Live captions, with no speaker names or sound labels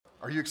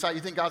Are you excited?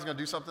 You think God's going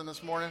to do something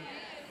this morning?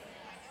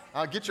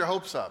 Get your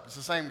hopes up. It's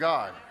the same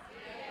God.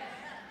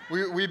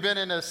 We've been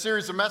in a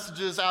series of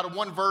messages out of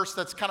one verse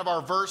that's kind of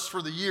our verse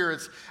for the year.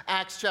 It's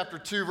Acts chapter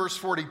 2, verse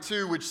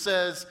 42, which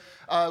says,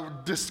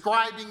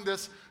 describing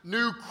this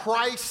new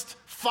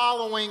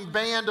Christ-following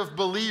band of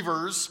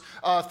believers,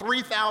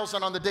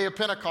 3,000 on the day of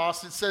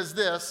Pentecost, it says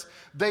this: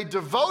 they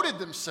devoted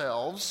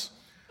themselves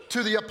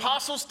to the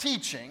apostles'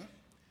 teaching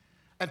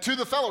and to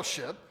the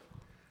fellowship,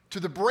 to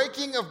the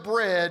breaking of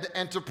bread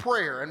and to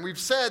prayer. And we've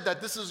said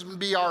that this is going to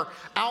be our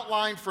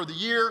outline for the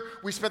year.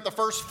 We spent the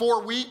first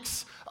 4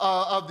 weeks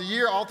of the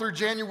year, all through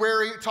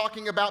January,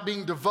 talking about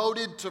being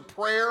devoted to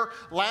prayer.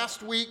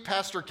 Last week,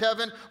 Pastor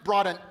Kevin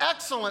brought an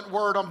excellent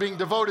word on being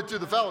devoted to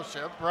the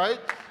fellowship, right?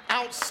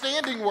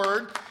 Outstanding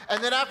word.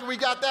 And then after we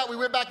got that, we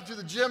went back into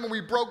the gym and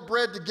we broke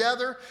bread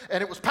together,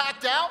 and it was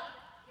packed out.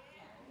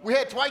 We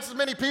had twice as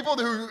many people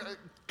who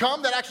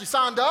come that actually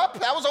signed up.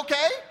 That was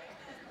okay.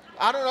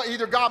 I don't know,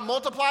 either God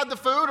multiplied the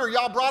food or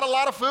y'all brought a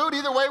lot of food.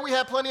 Either way, we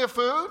had plenty of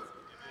food.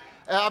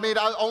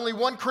 Only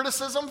one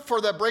criticism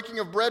for the breaking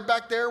of bread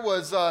back there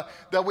was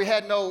that we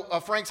had no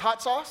Frank's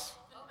hot sauce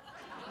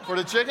for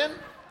the chicken.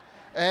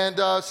 And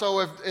so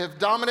if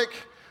Dominic,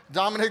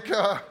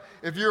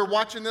 if you're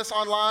watching this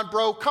online,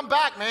 bro, come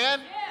back,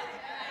 man.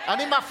 I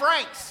need my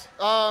Frank's.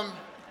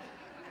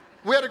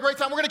 We had a great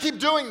time. We're going to keep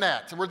doing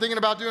that. We're thinking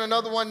about doing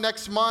another one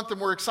next month,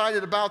 and we're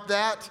excited about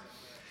that.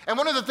 And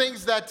one of the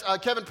things that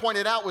Kevin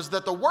pointed out was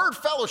that the word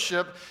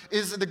fellowship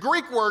is the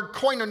Greek word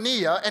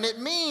koinonia, and it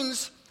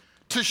means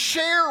to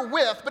share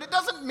with, but it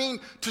doesn't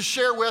mean to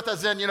share with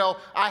as in,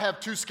 I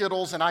have 2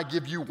 Skittles and I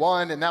give you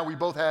 1 and now we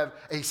both have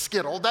a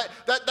Skittle.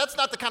 That's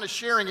not the kind of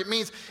sharing it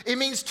means. It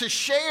means to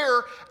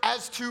share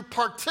as to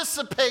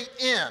participate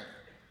in.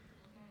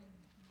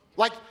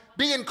 Like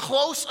be in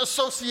close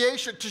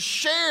association, to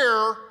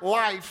share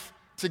life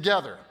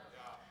together.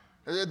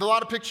 A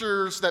lot of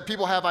pictures that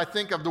people have, I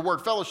think, of the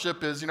word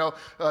fellowship is,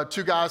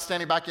 2 guys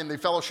standing back in the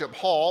fellowship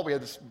hall. We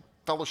had this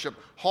fellowship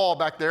hall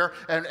back there,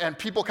 and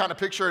people kind of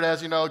picture it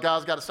as, a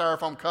guy's got a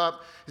styrofoam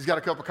cup, he's got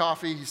a cup of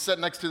coffee, he's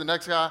sitting next to the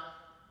next guy.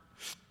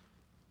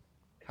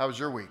 How was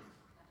your week?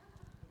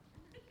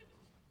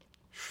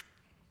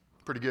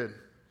 Pretty good.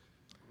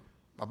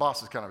 My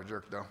boss is kind of a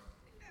jerk, though.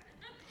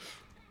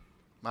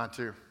 Mine,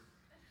 too.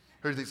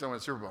 Who do you think's going to win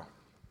the Super Bowl?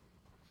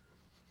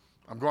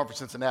 I'm going for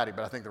Cincinnati,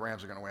 but I think the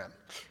Rams are going to win.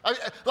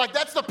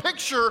 That's the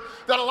picture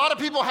that a lot of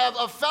people have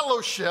of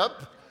fellowship,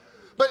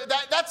 but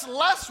that's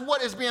less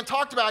what is being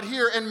talked about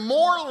here and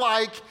more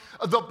like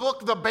the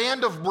book, The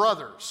Band of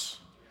Brothers.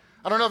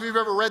 I don't know if you've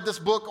ever read this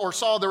book or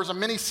saw, there was a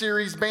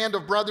mini-series, Band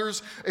of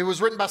Brothers. It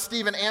was written by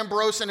Stephen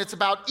Ambrose, and it's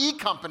about E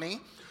Company,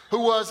 who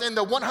was in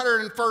the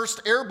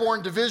 101st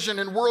Airborne Division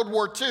in World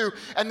War II.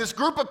 And this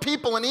group of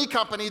people in E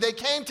Company, they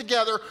came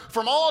together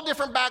from all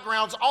different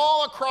backgrounds,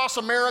 all across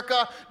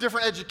America,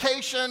 different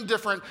education,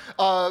 different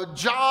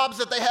jobs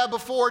that they had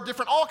before,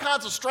 all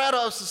kinds of strata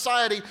of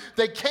society.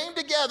 They came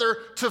together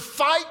to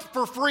fight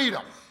for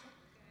freedom.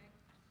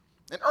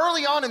 And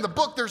early on in the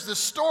book, there's this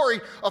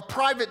story of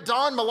Private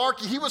Don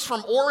Malarkey. He was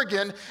from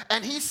Oregon,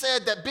 and he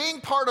said that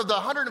being part of the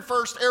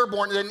 101st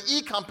Airborne in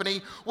E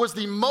Company was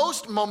the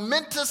most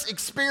momentous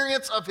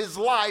experience of his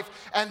life.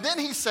 And then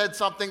he said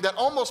something that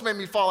almost made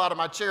me fall out of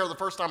my chair the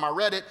first time I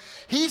read it.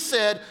 He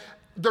said,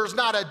 there's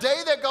not a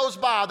day that goes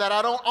by that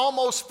I don't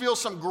almost feel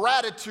some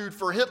gratitude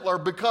for Hitler,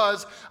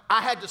 because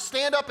I had to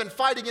stand up and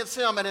fight against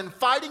him. And in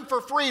fighting for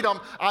freedom,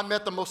 I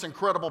met the most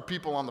incredible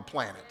people on the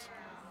planet.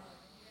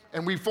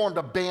 And we formed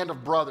a band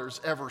of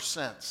brothers ever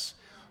since.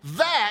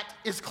 That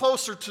is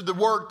closer to the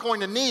word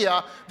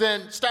koinonia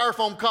than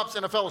styrofoam cups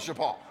in a fellowship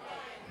hall.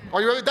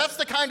 Are you ready? That's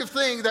the kind of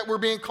thing that we're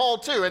being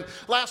called to. And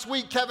last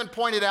week, Kevin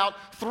pointed out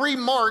 3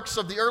 marks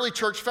of the early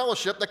church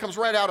fellowship that comes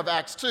right out of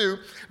Acts 2.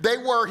 They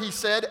were, he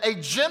said, a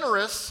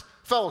generous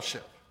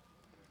fellowship.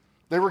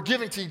 They were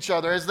giving to each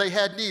other as they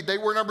had need. They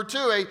were, number 2,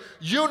 a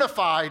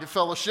unified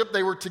fellowship.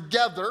 They were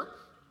together.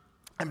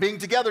 And being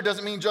together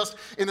doesn't mean just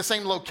in the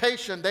same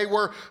location. They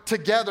were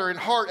together in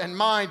heart and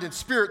mind and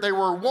spirit. They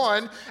were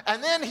one.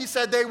 And then he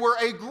said they were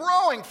a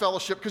growing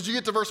fellowship, because you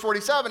get to verse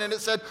 47 and it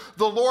said,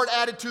 the Lord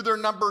added to their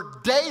number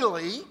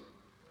daily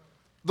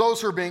those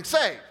who are being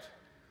saved.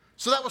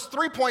 So that was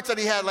 3 points that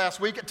he had last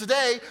week.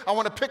 Today, I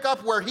want to pick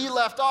up where he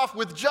left off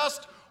with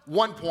just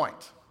 1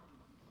 point.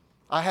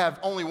 I have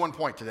only 1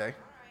 point today.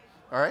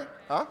 All right?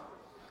 Huh?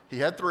 He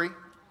had 3.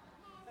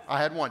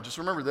 I had 1. Just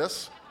remember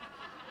this.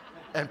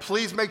 And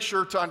please make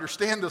sure to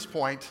understand this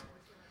point,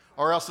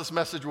 or else this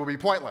message will be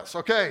pointless.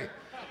 Okay.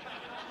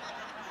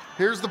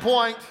 Here's the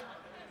point.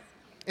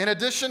 In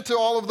addition to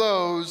all of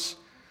those,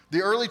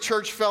 the early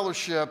church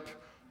fellowship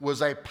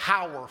was a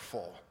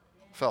powerful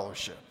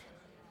fellowship.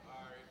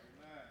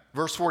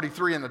 Verse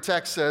 43 in the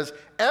text says,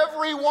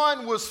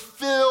 everyone was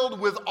filled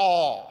with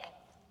awe.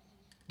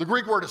 The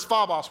Greek word is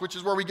phobos, which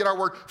is where we get our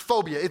word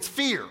phobia. It's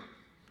fear.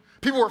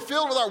 People were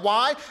filled with awe.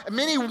 Why?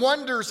 Many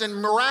wonders and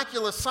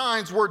miraculous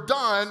signs were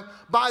done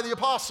by the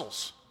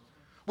apostles,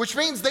 which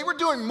means they were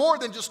doing more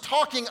than just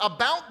talking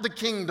about the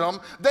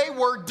kingdom. They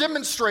were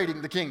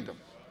demonstrating the kingdom.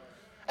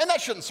 And that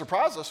shouldn't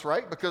surprise us,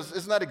 right? Because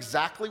isn't that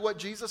exactly what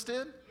Jesus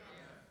did?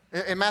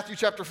 In Matthew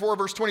chapter 4,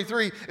 verse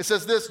 23, it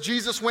says this: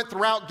 Jesus went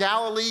throughout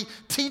Galilee,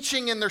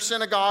 teaching in their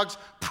synagogues,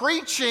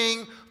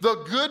 preaching the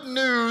good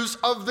news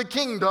of the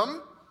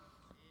kingdom.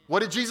 What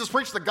did Jesus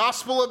preach? The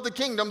gospel of the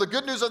kingdom, the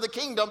good news of the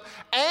kingdom,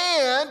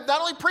 and not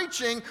only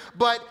preaching,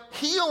 but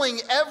healing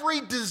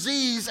every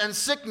disease and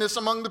sickness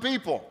among the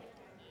people.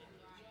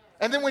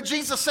 And then when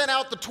Jesus sent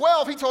out the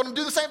 12, he told them,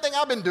 do the same thing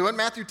I've been doing.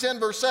 Matthew 10,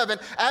 verse 7,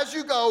 as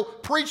you go,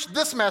 preach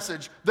this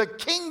message: the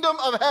kingdom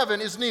of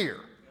heaven is near.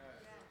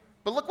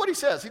 But look what he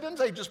says. He doesn't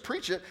say just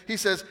preach it. He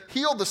says,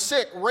 heal the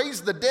sick,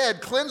 raise the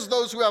dead, cleanse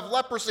those who have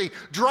leprosy,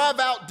 drive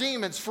out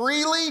demons.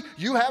 Freely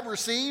you have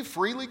received,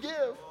 freely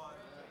give.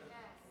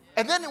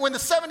 And then when the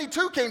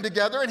 72 came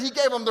together and he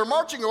gave them their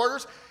marching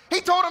orders,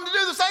 he told them to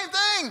do the same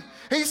thing.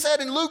 He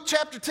said in Luke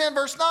chapter 10,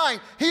 verse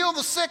 9, heal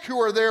the sick who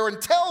are there and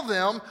tell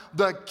them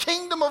the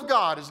kingdom of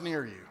God is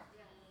near you.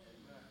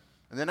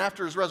 And then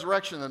after his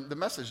resurrection, the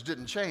message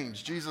didn't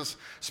change. Jesus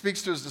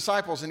speaks to his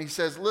disciples and he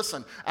says,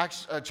 listen,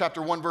 Acts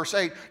chapter 1, verse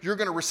 8, you're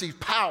going to receive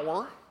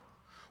power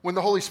when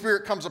the Holy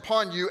Spirit comes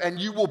upon you, and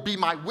you will be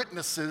my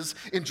witnesses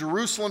in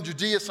Jerusalem,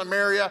 Judea,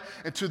 Samaria,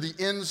 and to the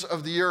ends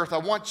of the earth. I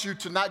want you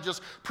to not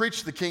just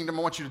preach the kingdom,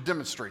 I want you to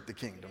demonstrate the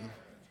kingdom.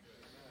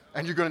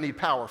 And you're going to need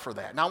power for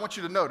that. Now I want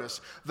you to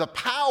notice, the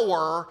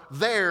power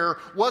there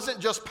wasn't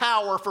just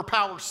power for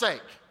power's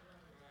sake.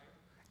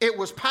 It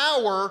was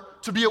power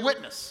to be a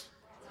witness.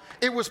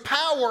 It was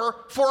power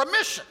for a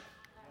mission.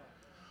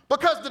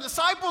 Because the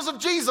disciples of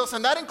Jesus,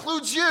 and that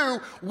includes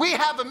you, we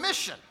have a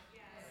mission.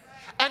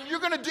 And if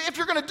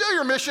you're going to do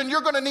your mission,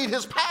 you're going to need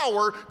his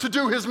power to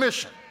do his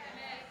mission.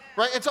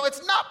 Right? And so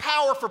it's not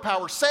power for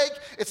power's sake.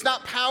 It's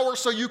not power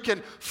so you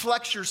can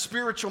flex your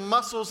spiritual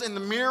muscles in the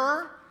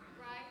mirror,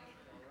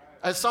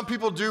 as some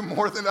people do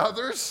more than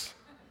others.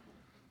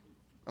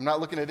 I'm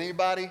not looking at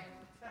anybody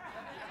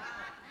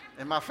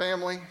in my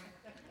family.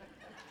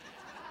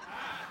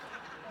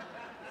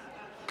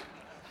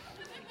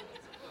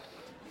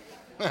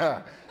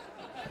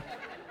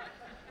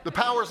 The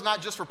power is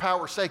not just for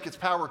power's sake, it's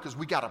power because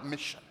we got a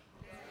mission.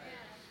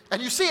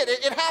 And you see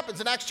it happens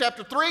in Acts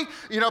chapter 3.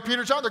 You know, Peter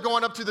and John, they're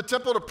going up to the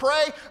temple to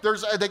pray.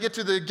 They get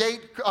to the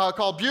gate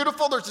called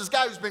Beautiful. There's this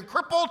guy who's been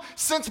crippled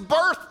since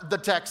birth, the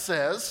text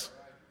says.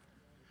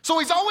 So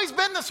he's always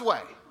been this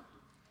way.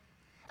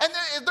 And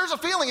there's a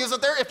feeling,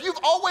 isn't there? If you've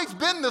always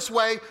been this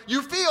way,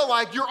 you feel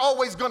like you're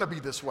always going to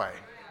be this way.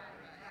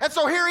 And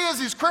so here he is,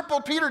 he's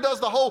crippled. Peter does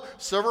the whole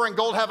silver and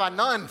gold have I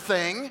none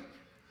thing.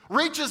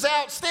 Reaches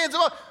out, stands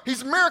up.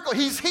 He's a miracle.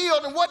 He's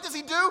healed. And what does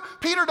he do?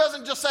 Peter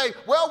doesn't just say,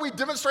 well, we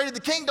demonstrated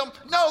the kingdom.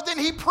 No, then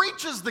he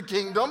preaches the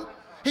kingdom.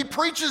 He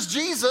preaches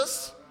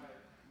Jesus.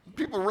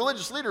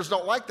 Religious leaders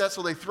don't like that,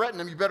 so they threaten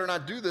him, you better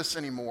not do this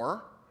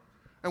anymore.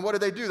 And what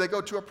do? They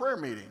go to a prayer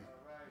meeting.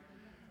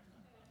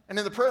 And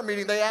in the prayer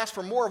meeting, they ask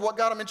for more of what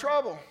got him in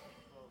trouble.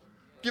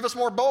 Give us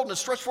more boldness.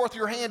 Stretch forth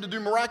your hand to do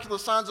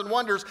miraculous signs and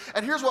wonders.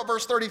 And here's what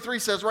verse 33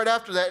 says right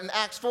after that in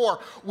Acts 4.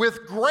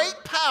 With great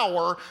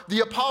power,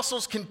 the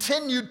apostles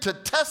continued to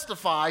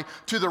testify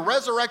to the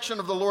resurrection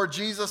of the Lord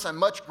Jesus, and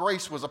much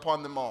grace was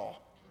upon them all.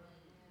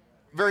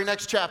 Very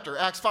next chapter,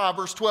 Acts 5,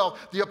 verse 12.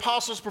 The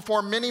apostles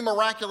performed many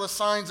miraculous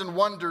signs and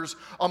wonders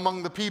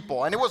among the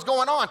people. And it was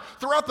going on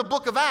throughout the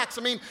book of Acts.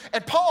 And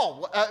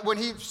Paul,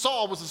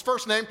 Saul was his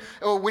first name,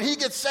 when he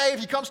gets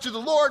saved, he comes to the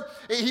Lord,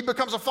 he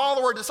becomes a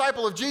follower, a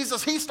disciple of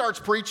Jesus, he starts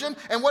preaching.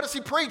 And what does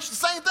he preach? The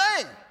same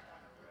thing.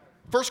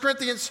 1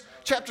 Corinthians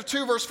chapter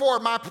 2, verse 4,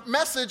 my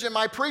message and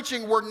my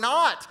preaching were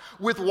not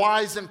with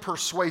wise and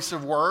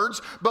persuasive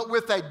words, but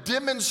with a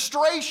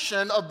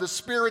demonstration of the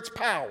Spirit's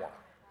power.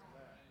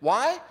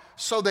 Why?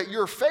 So that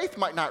your faith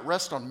might not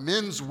rest on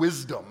men's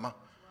wisdom,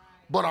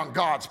 but on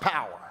God's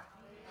power.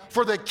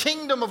 For the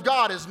kingdom of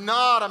God is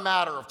not a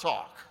matter of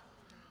talk,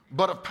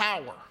 but of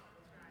power.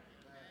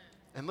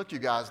 And look, you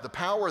guys, the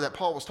power that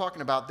Paul was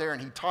talking about there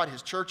and he taught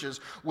his churches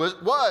was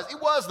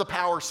the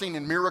power seen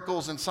in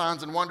miracles and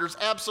signs and wonders,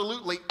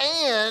 absolutely.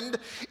 And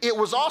it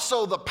was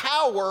also the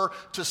power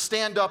to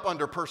stand up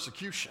under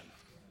persecution.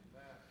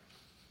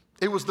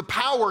 It was the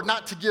power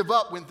not to give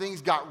up when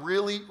things got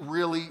really,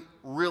 really,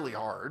 really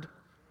hard.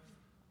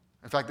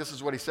 In fact, this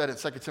is what he said in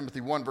 2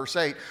 Timothy 1, verse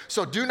 8.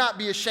 So do not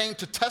be ashamed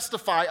to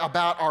testify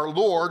about our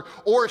Lord,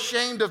 or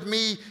ashamed of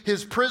me,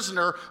 his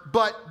prisoner,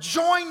 but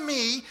join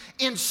me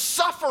in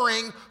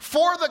suffering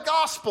for the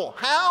gospel.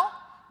 How?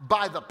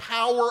 By the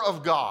power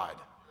of God.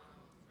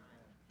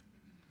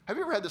 Have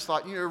you ever had this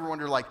thought? You ever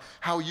wonder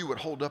how you would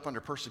hold up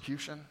under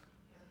persecution?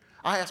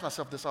 I ask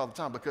myself this all the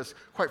time because,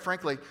 quite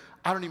frankly,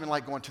 I don't even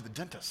like going to the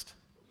dentist.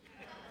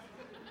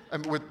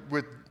 And with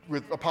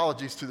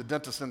apologies to the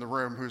dentist in the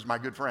room, who's my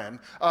good friend,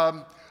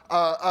 I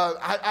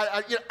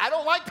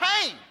don't like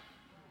pain.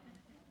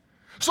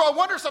 So I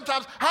wonder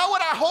sometimes, how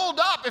would I hold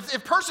up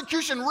if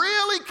persecution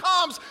really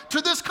comes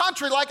to this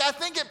country like I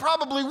think it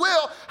probably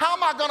will? How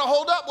am I going to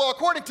hold up? Well,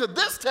 according to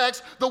this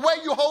text, the way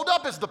you hold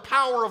up is the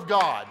power of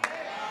God.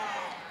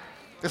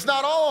 It's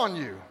not all on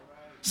you.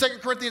 2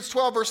 Corinthians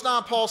 12, verse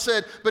 9, Paul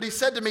said, but he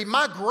said to me,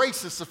 my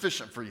grace is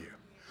sufficient for you.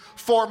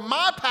 For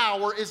my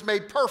power is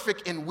made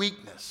perfect in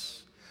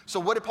weakness. So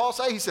what did Paul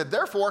say? He said,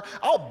 therefore,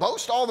 I'll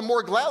boast all the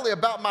more gladly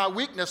about my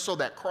weakness so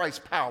that Christ's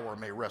power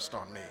may rest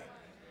on me.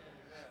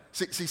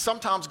 See,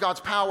 sometimes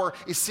God's power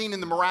is seen in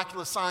the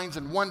miraculous signs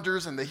and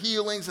wonders and the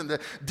healings and the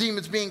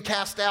demons being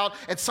cast out.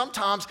 And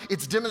sometimes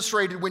it's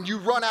demonstrated when you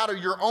run out of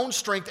your own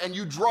strength and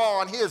you draw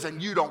on His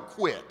and you don't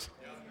quit.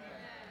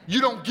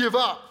 You don't give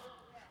up.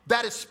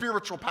 That is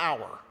spiritual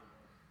power.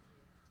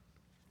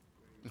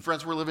 And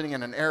friends, we're living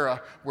in an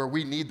era where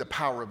we need the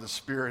power of the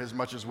Spirit as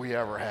much as we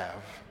ever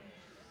have.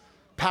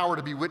 Power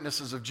to be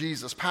witnesses of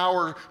Jesus,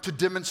 power to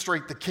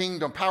demonstrate the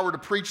kingdom, power to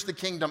preach the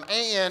kingdom,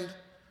 and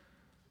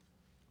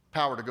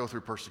power to go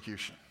through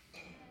persecution.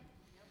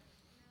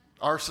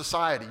 Our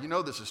society, you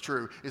know this is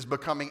true, is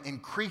becoming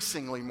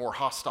increasingly more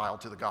hostile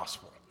to the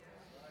gospel.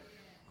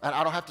 And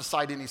I don't have to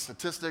cite any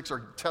statistics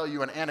or tell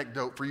you an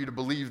anecdote for you to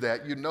believe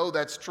that. You know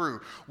that's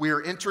true. We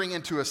are entering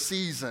into a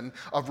season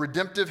of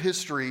redemptive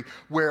history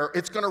where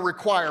it's going to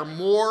require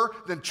more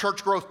than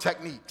church growth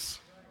techniques.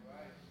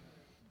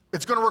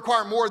 It's going to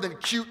require more than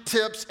cute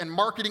tips and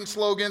marketing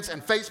slogans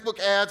and Facebook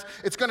ads.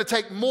 It's going to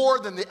take more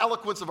than the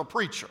eloquence of a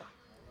preacher.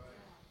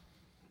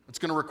 It's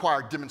going to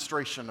require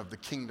demonstration of the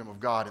kingdom of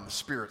God and the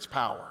Spirit's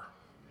power.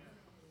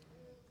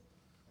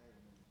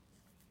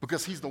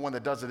 Because He's the one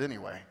that does it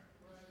anyway.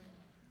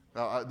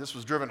 This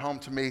was driven home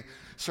to me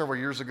several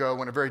years ago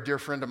when a very dear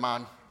friend of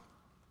mine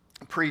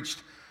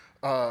preached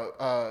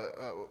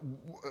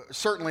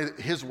certainly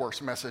his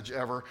worst message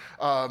ever,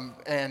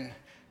 and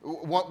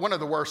one of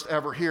the worst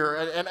ever here.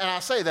 And I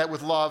say that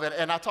with love,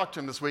 and I talked to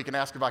him this week and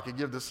asked if I could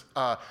give this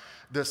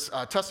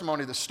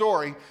testimony, this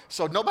story,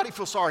 so nobody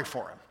feels sorry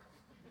for him.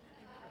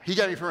 He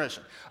gave me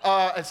permission.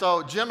 And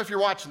so, Jim, if you're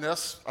watching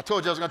this, I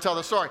told you I was going to tell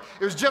this story.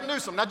 It was Jim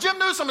Newsom. Now, Jim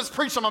Newsom has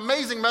preached some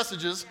amazing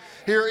messages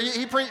here.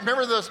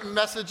 Remember this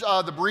message,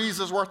 the breeze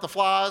is worth the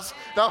flies?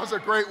 That was a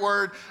great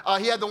word.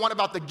 He had the one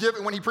about the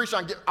giving. When he preached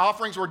on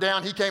offerings were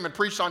down, he came and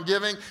preached on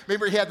giving.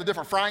 Remember he had the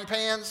different frying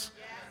pans?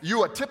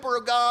 You a tipper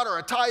of God or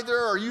a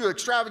tither or you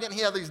extravagant?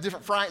 He had these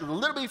different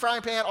little bitty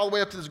frying pan all the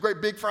way up to this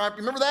great big frying pan.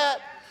 Remember that?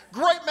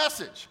 Great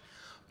message.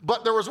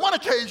 But there was one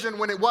occasion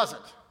when it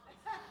wasn't.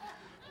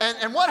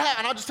 And what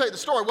happened, I'll just tell you the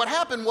story. What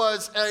happened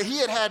was he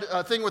had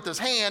a thing with his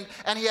hand,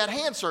 and he had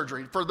hand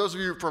surgery. For those of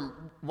you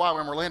from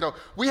YWAM Orlando,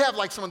 we have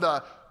like some of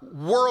the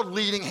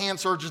world-leading hand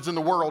surgeons in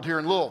the world here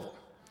in Louisville.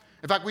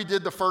 In fact, we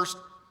did the first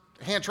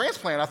hand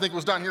transplant, I think,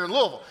 was done here in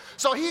Louisville.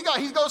 So he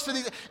goes to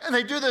these, and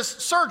they do this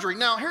surgery.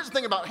 Now, here's the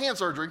thing about hand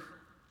surgery.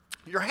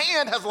 Your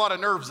hand has a lot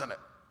of nerves in it,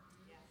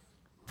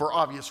 for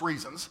obvious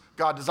reasons.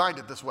 God designed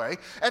it this way.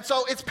 And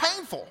so it's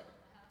painful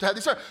to have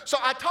these surgery. So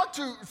I talked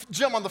to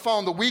Jim on the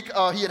phone the week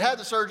he had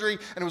the surgery,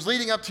 and it was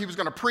leading up to he was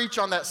going to preach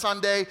on that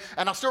Sunday,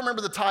 and I still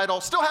remember the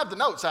title, still have the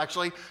notes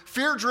actually,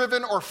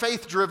 Fear-Driven or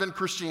Faith-Driven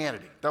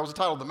Christianity. That was the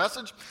title of the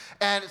message.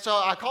 And so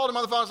I called him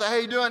on the phone and said,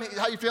 hey, you doing?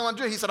 How you feeling?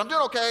 He said, I'm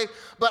doing okay,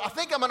 but I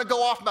think I'm going to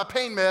go off my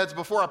pain meds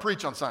before I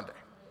preach on Sunday.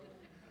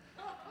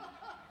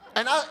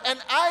 And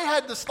I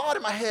had this thought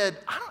in my head,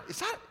 is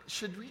that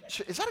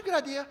a good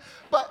idea?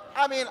 But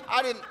I mean,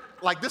 I didn't,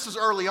 like this is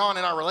early on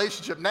in our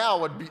relationship.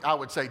 Now I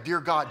would say, dear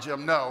God,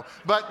 Jim, no.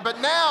 But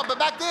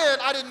back then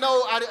I didn't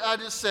know. I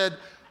just said,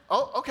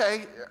 oh,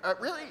 okay,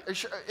 really?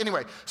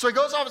 Anyway, so he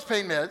goes off his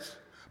pain meds,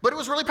 but it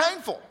was really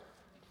painful.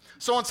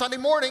 So on Sunday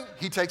morning,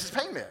 he takes his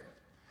pain med.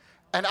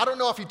 And I don't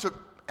know if he took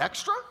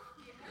extra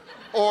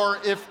or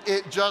if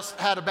it just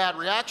had a bad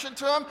reaction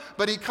to him,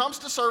 but he comes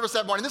to service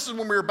that morning. This is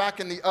when we were back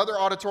in the other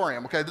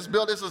auditorium, okay? This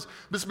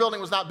building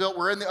was not built.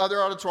 We're in the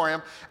other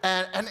auditorium,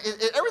 and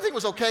everything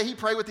was okay. He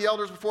prayed with the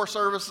elders before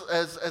service,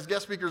 as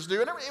guest speakers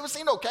do, and it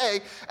seemed okay.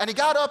 And he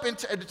got up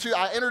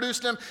I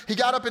introduced him. He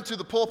got up into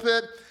the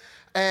pulpit,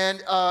 and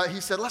he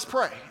said, let's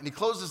pray. And he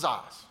closed his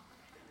eyes.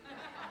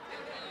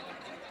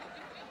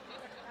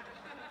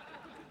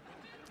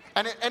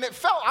 And it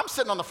felt, I'm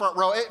sitting on the front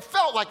row, it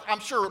felt like, I'm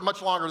sure,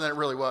 much longer than it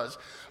really was.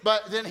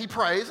 But then he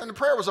prays, and the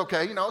prayer was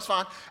okay, it's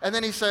fine. And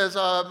then he says,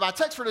 my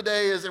text for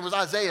today it was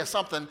Isaiah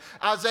something.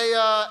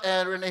 Isaiah,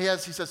 and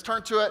he says,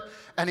 turn to it.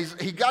 And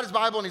he got his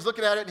Bible, and he's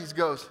looking at it, and he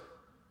goes,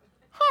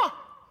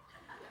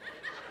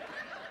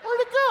 where'd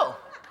it go?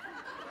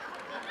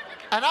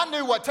 And I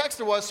knew what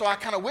text it was, so I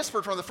kind of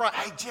whispered from the front,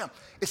 hey, Jim,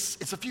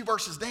 it's a few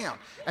verses down.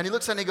 And he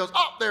looks at it, and he goes,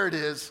 oh, there it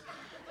is.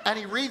 And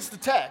he reads the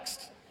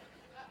text.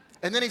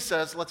 And then he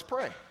says, let's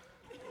pray.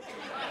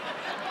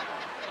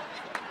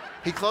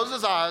 He closes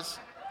his eyes,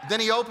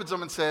 then he opens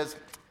them and says,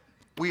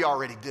 we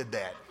already did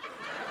that.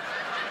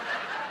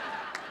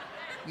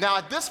 Now,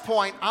 at this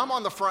point, I'm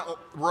on the front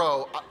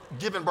row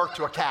giving birth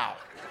to a cow.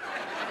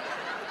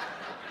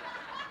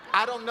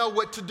 I don't know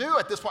what to do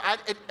at this point.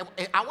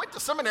 I went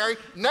to seminary,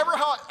 never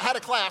had a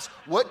class,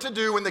 what to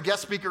do when the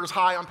guest speaker is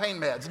high on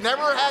pain meds.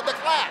 Never had the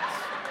class.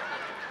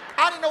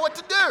 I didn't know what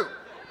to do.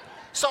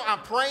 So I'm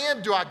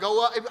praying, do I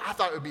go up? I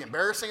thought it would be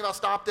embarrassing if I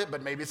stopped it,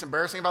 but maybe it's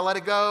embarrassing if I let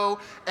it go.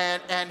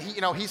 And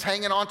he, he's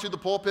hanging on to the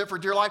pulpit for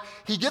dear life.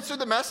 He gets through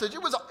the message.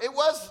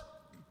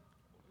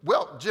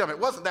 Well, Jim, it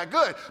wasn't that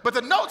good, but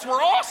the notes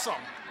were awesome.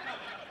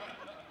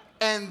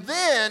 And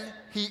then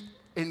he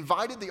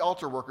invited the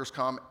altar workers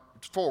come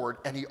forward,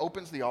 and he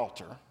opens the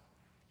altar,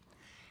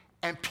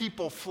 and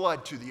people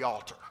flood to the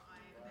altar.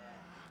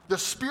 The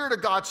Spirit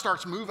of God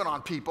starts moving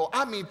on people.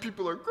 I mean,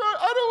 people are,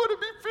 I don't want to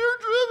be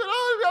fear-driven.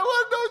 I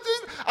want to know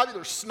Jesus. I mean,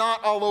 there's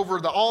snot all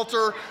over the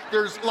altar.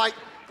 There's like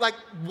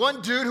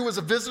one dude who was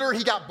a visitor,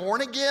 he got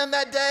born again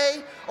that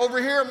day over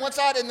here on one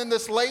side, and then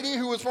this lady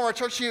who was from our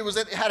church,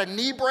 had a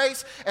knee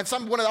brace, and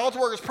one of the altar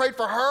workers prayed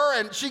for her,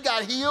 and she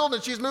got healed,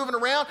 and she's moving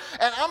around,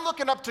 and I'm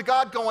looking up to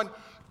God going,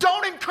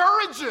 don't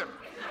encourage him.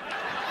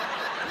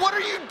 What are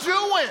you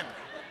doing?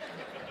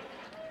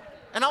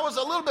 And I was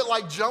a little bit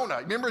like Jonah.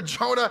 Remember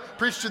Jonah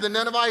preached to the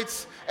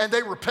Ninevites, and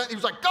they repent. He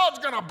was like, God's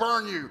going to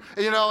burn you,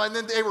 and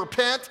then they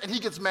repent, and he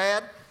gets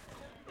mad.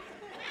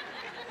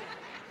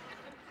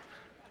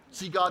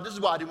 See, God, this is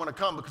why I didn't want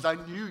to come, because I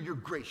knew you're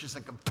gracious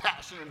and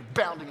compassionate and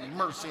abounding in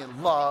mercy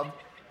and love.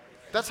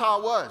 That's how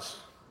I was.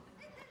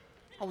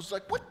 I was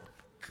like, what?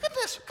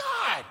 Goodness,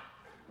 God.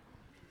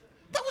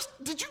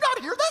 Did you not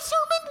hear that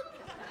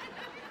sermon?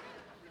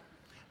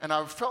 And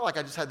I felt like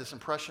I just had this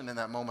impression in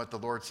that moment, the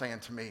Lord saying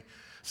to me,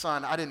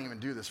 son, I didn't even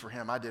do this for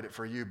him. I did it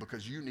for you,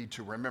 because you need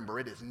to remember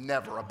it is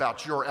never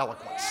about your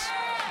eloquence.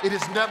 It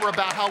is never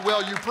about how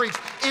well you preach.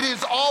 It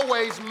is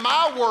always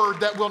my word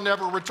that will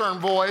never return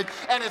void,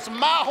 and it's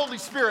my Holy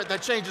Spirit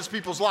that changes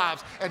people's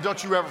lives, and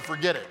don't you ever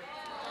forget it.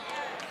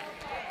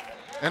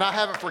 And I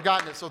haven't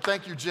forgotten it, so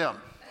thank you, Jim.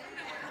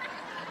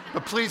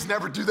 But please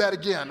never do that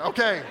again,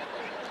 okay?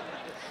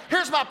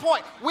 Here's my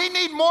point. We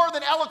need more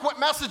than eloquent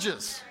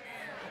messages.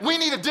 We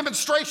need a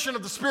demonstration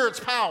of the Spirit's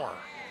power.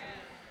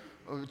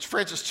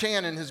 Francis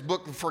Chan, in his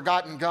book, The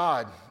Forgotten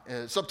God,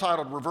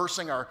 subtitled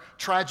Reversing Our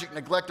Tragic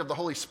Neglect of the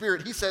Holy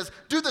Spirit, he says,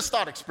 do this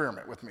thought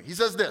experiment with me. He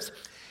says this: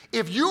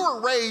 if you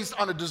were raised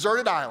on a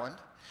deserted island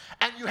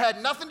and you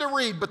had nothing to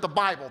read but the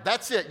Bible,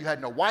 that's it. You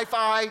had no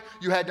Wi-Fi,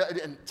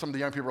 and some of the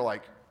young people are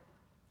like,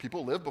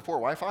 people lived before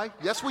Wi-Fi?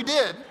 Yes, we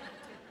did.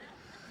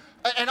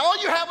 And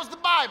all you had was the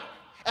Bible.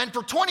 And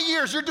for 20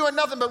 years, you're doing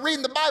nothing but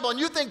reading the Bible, and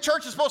you think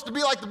church is supposed to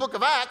be like the book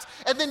of Acts,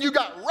 and then you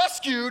got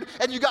rescued,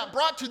 and you got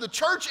brought to the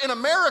church in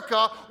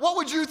America, what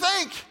would you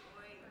think?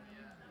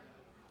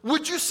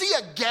 Would you see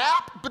a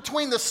gap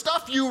between the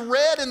stuff you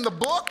read in the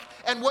book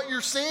and what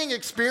you're seeing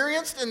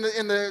experienced in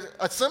the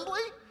assembly?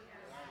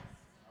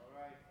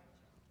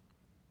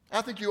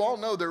 I think you all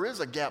know there is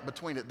a gap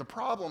between it. The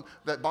problem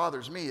that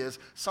bothers me is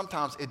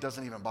sometimes it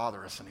doesn't even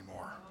bother us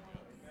anymore.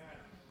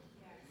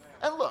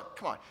 And look,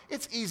 come on,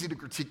 it's easy to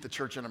critique the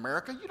church in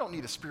America. You don't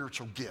need a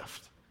spiritual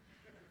gift.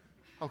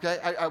 Okay,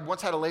 I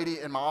once had a lady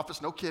in my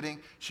office, no kidding,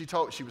 she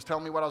was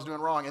telling me what I was doing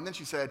wrong, and then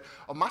she said,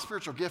 oh, my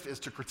spiritual gift is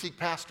to critique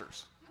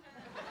pastors.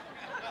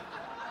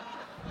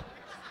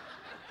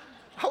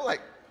 I was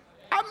like,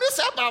 I missed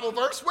that Bible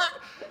verse. Where,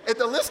 at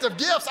the list of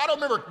gifts, I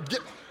don't remember,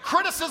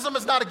 criticism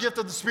is not a gift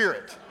of the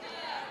Spirit.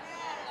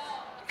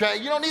 Okay,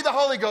 you don't need the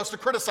Holy Ghost to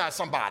criticize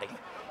somebody.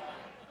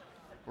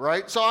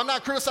 Right? So I'm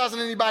not criticizing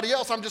anybody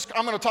else. I'm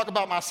going to talk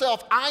about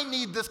myself. I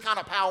need this kind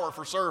of power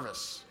for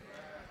service.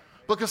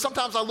 Because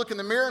sometimes I look in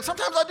the mirror, and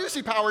sometimes I do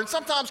see power, and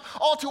sometimes,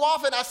 all too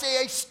often, I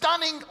see a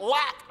stunning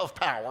lack of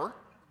power.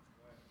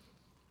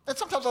 And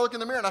sometimes I look in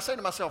the mirror and I say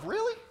to myself,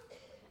 really?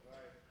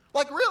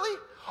 Like, really?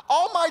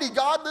 Almighty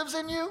God lives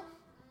in you?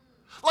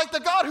 Like the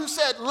God who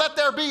said, let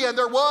there be, and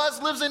there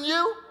was, lives in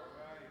you?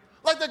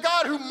 Like the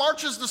God who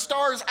marches the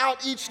stars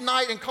out each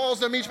night and calls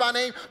them each by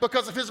name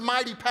because of his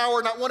mighty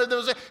power, not one of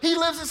those, he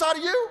lives inside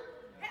of you?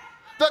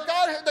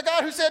 The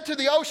God who said to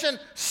the ocean,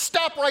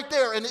 stop right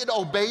there, and it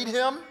obeyed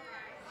him?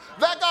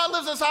 That God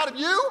lives inside of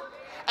you,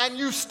 and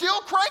you still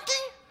cranky?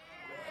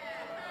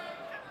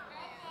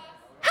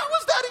 How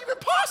is that even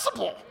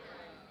possible?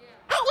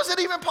 How is it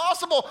even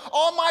possible?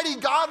 Almighty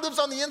God lives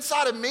on the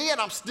inside of me,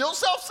 and I'm still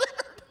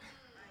self-centered?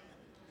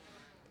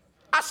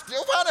 I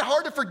still find it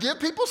hard to forgive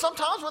people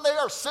sometimes when they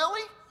are silly.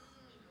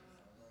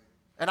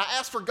 And I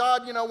ask for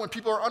God, when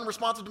people are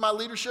unresponsive to my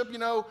leadership,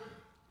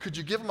 could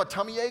you give them a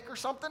tummy ache or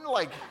something?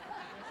 Like,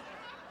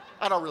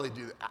 I don't really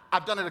do that.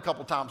 I've done it a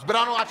couple times, but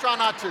I try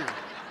not to.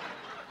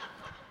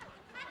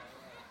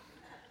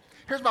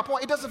 Here's my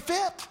point. It doesn't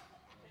fit.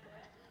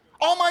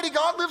 Almighty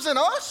God lives in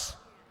us,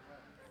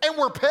 and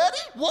we're petty?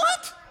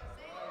 What?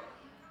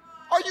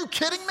 Are you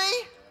kidding me?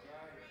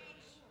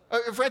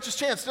 Francis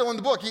Chan, still in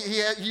the book,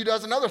 he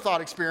does another thought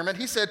experiment.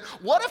 He said,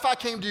 what if I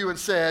came to you and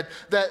said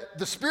that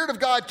the Spirit of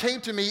God came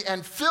to me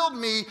and filled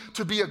me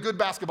to be a good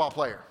basketball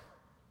player?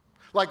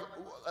 Like,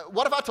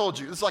 what if I told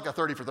you, this is like a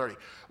 30 for 30.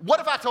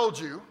 What if I told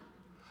you,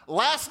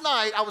 last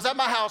night I was at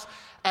my house,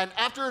 and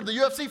after the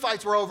UFC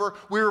fights were over,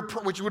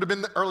 which would have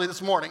been early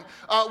this morning,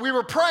 we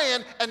were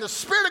praying, and the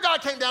Spirit of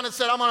God came down and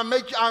said,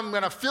 I'm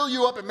going to fill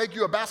you up and make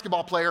you a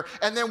basketball player.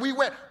 And then we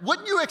went,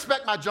 wouldn't you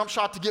expect my jump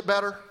shot to get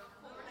better?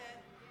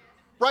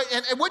 Right?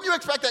 And wouldn't you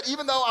expect that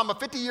even though I'm a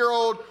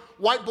 50-year-old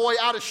white boy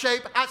out of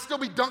shape, I'd still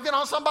be dunking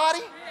on somebody?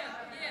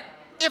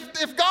 Yeah.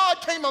 If God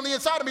came on the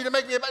inside of me to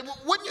make me,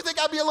 wouldn't you think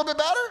I'd be a little bit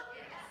better?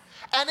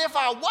 And if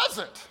I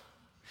wasn't,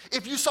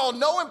 if you saw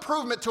no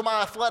improvement to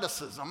my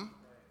athleticism,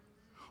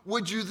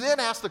 would you then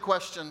ask the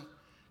question,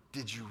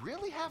 did you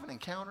really have an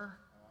encounter?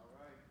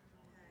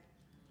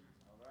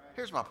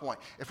 here's my point.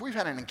 If we've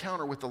had an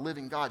encounter with the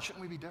living God,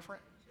 shouldn't we be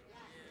different?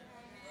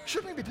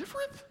 Shouldn't we be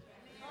different?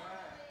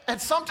 And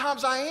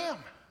sometimes I am.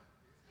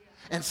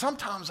 And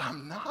sometimes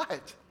I'm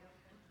not.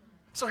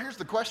 So here's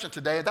the question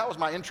today. That was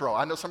my intro.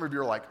 I know some of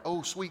you are like,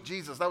 oh, sweet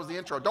Jesus, that was the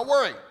intro. Don't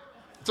worry.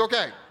 It's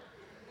okay.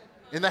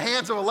 In the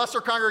hands of a lesser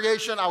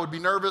congregation, I would be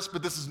nervous,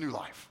 but this is New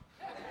Life.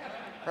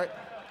 Right?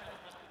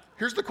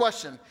 Here's the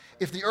question.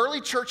 If the early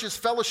church's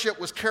fellowship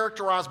was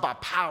characterized by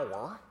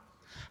power,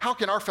 how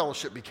can our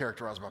fellowship be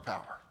characterized by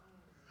power?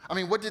 I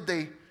mean, what did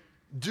they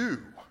do?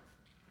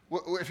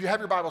 If you have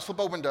your Bible, flip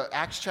open to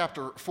Acts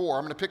chapter 4.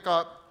 I'm going to pick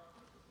up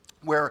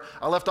where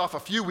I left off a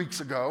few weeks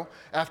ago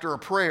after a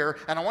prayer,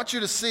 and I want you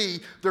to see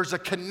there's a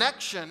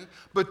connection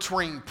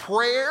between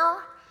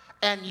prayer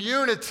and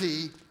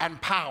unity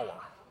and power.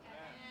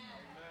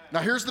 Now,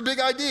 here's the big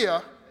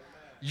idea.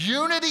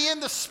 Unity in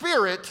the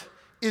Spirit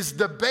is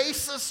the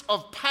basis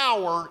of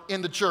power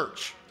in the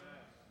church.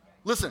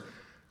 Listen,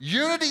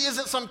 unity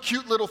isn't some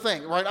cute little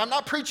thing, right? I'm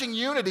not preaching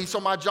unity so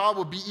my job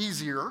would be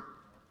easier.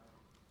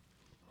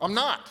 I'm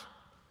not.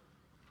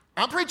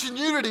 I'm preaching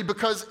unity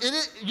because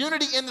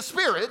unity in the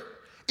Spirit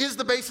is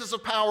the basis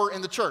of power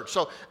in the church.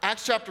 So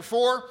Acts chapter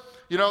 4,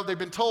 they've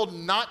been told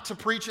not to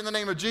preach in the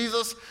name of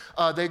Jesus.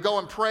 They go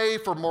and pray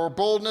for more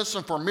boldness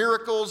and for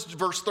miracles.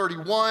 Verse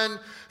 31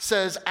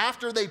 says,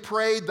 after they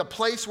prayed, the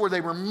place where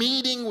they were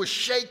meeting was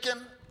shaken,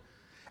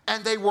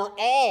 and they were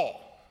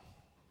all,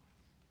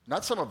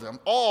 not some of them,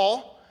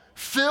 all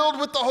filled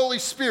with the Holy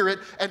Spirit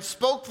and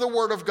spoke the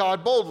word of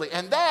God boldly.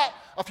 And that,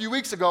 a few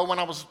weeks ago when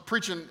I was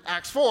preaching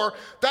Acts 4,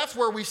 that's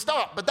where we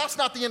stopped. But that's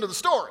not the end of the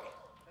story.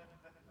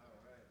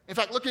 In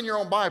fact, look in your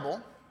own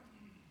Bible,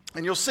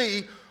 and you'll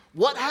see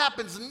what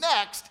happens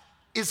next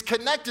is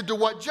connected to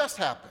what just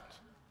happened.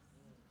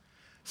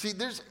 See,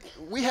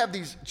 we have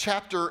these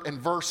chapter and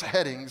verse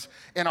headings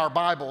in our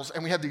Bibles,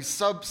 and we have these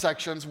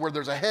subsections where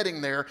there's a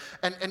heading there.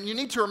 And you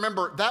need to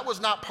remember, that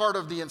was not part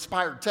of the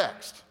inspired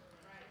text.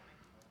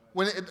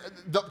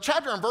 The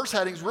chapter and verse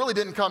headings really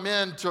didn't come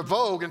into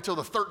vogue until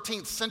the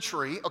 13th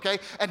century, okay,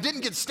 and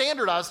didn't get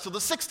standardized till the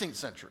 16th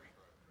century.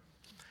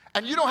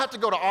 And you don't have to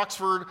go to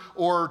Oxford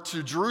or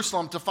to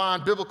Jerusalem to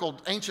find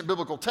ancient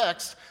biblical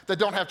texts that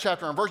don't have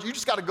chapter and verse. You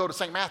just got to go to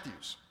St.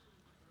 Matthew's.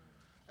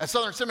 At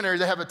Southern Seminary,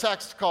 they have a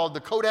text called the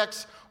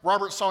Codex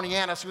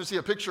Robertsonianus. You can see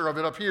a picture of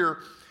it up here.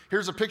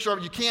 Here's a picture of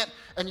it. You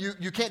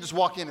can't just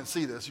walk in and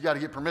see this. You got to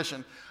get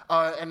permission.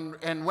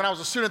 And when I was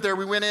a student there,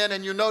 we went in,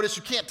 and you notice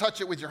you can't touch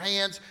it with your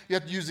hands. You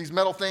have to use these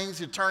metal things.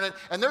 You turn it,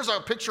 and there's a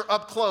picture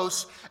up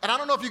close. And I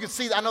don't know if you can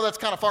see that. I know that's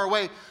kind of far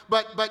away,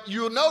 but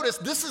you'll notice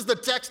this is the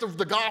text of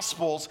the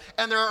Gospels,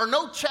 and there are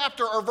no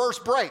chapter or verse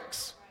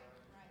breaks.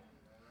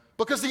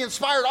 Because the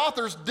inspired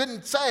authors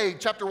didn't say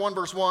chapter 1,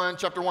 verse 1,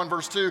 chapter 1,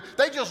 verse 2.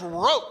 They just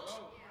wrote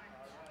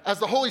as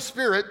the Holy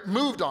Spirit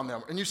moved on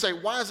them. And you say,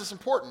 why is this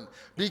important?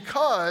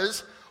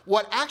 Because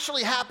what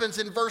actually happens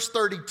in verse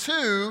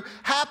 32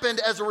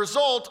 happened as a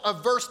result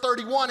of verse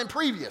 31 and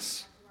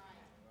previous.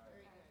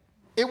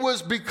 It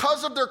was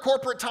because of their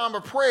corporate time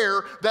of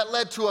prayer that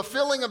led to a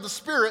filling of the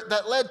Spirit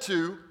that led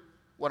to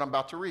what I'm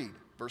about to read,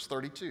 verse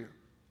 32.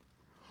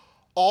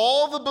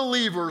 All the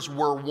believers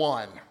were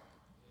one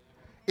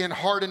in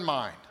heart and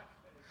mind.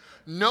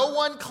 No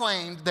one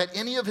claimed that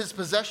any of his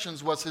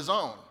possessions was his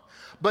own,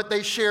 but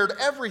they shared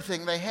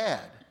everything they had.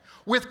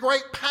 With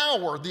great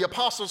power, the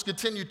apostles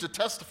continued to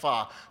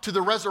testify to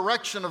the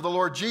resurrection of the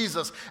Lord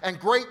Jesus, and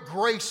great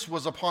grace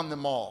was upon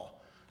them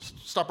all.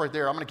 Stop right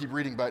there. I'm going to keep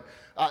reading, but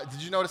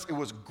did you notice it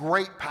was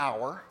great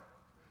power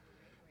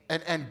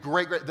and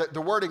great.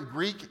 The word in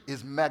Greek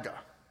is mega.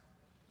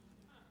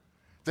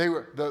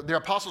 The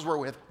apostles were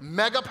with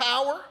mega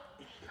power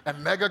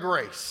and mega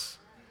grace.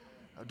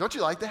 Don't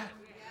you like that?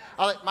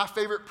 My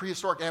favorite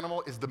prehistoric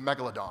animal is the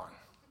megalodon,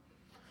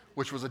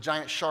 which was a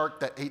giant shark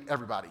that ate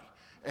everybody,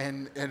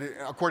 and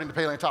according to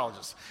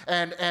paleontologists.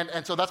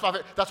 And so that's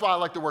why I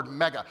like the word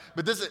mega.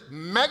 But this is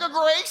mega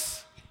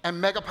grace and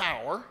mega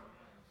power.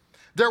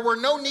 There were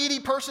no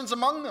needy persons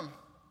among them.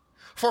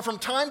 For from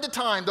time to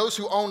time, those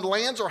who owned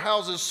lands or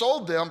houses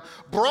sold them,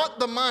 brought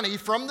the money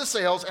from the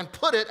sales and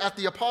put it at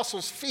the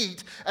apostles'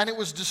 feet, and it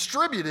was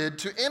distributed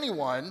to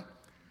anyone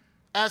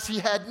as he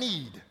had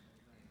need.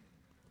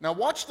 Now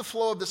watch the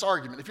flow of this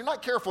argument. If you're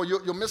not careful,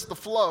 you'll miss the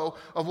flow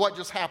of what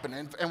just happened.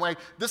 And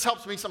this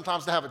helps me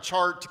sometimes to have a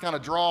chart to kind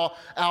of draw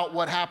out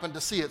what happened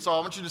to see it. So I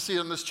want you to see it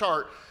on this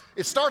chart.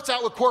 It starts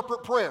out with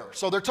corporate prayer.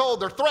 So they're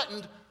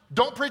threatened,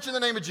 don't preach in the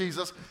name of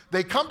Jesus.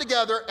 They come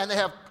together and they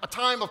have a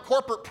time of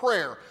corporate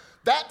prayer.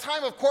 That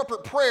time of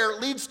corporate prayer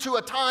leads to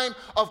a time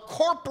of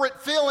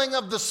corporate filling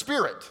of the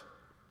Spirit.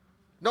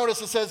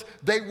 Notice it says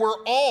they were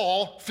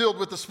all filled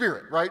with the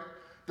Spirit, right?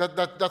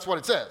 That's what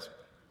it says.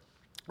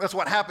 That's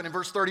what happened in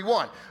verse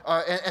 31,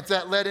 and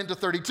that led into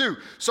 32.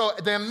 So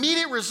the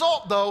immediate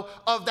result, though,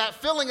 of that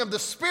filling of the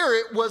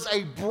Spirit was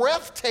a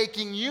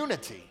breathtaking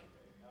unity.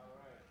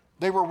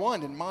 They were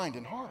one in mind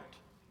and heart.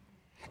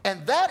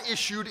 And that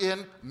issued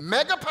in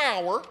mega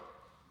power.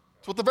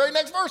 That's what the very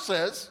next verse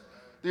says.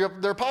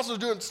 The apostles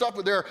are doing stuff,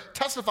 but they're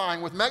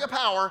testifying with mega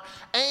power,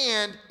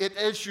 and it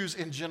issues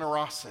in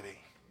generosity.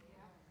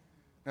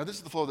 Now, this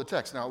is the flow of the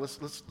text. Now,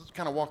 let's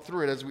kind of walk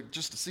through it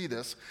just to see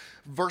this.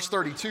 Verse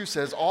 32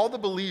 says, all the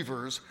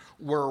believers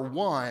were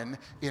one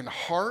in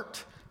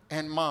heart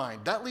and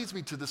mind. That leads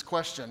me to this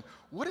question.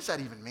 What does that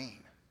even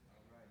mean?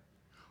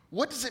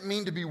 What does it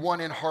mean to be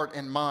one in heart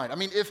and mind? I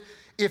mean, if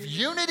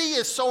unity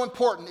is so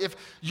important, if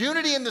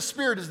unity in the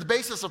Spirit is the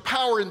basis of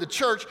power in the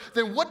church,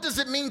 then what does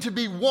it mean to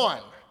be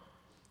one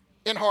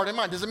in heart and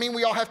mind? Does it mean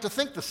we all have to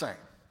think the same?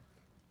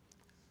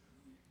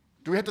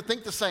 Do we have to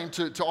think the same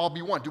to all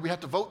be one? Do we have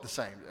to vote the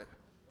same?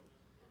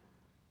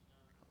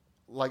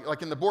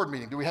 Like in the board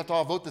meeting, do we have to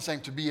all vote the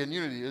same to be in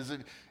unity?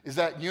 Is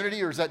that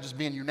unity, or is that just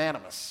being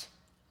unanimous?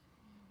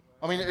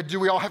 I mean, do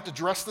we all have to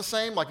dress the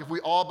same? Like if we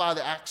all buy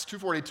the Acts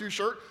 2:42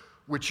 shirt,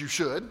 which you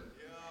should.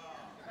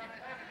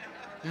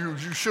 You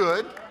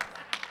should,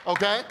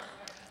 okay?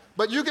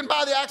 But you can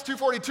buy the Acts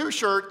 2:42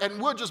 shirt and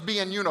we'll just be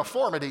in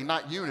uniformity,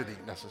 not unity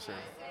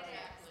necessarily.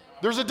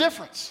 There's a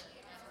difference.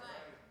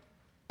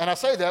 And I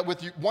say that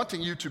with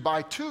wanting you to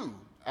buy 2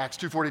 Acts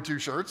 2:42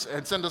 shirts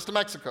and send us to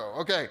Mexico.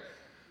 Okay,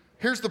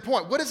 here's the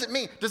point. What does it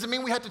mean? Does it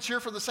mean we have to cheer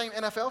for the same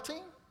NFL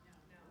team?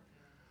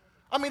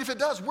 I mean, if it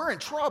does, we're in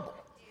trouble.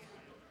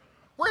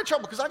 We're in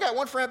trouble because I got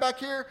one friend back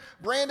here,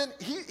 Brandon,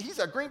 he's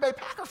a Green Bay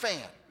Packer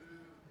fan.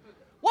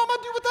 What am I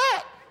doing with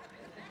that?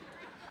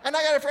 And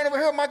I got a friend over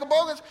here, Michael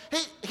Bogans,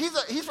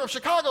 he's from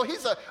Chicago,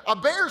 he's a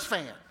Bears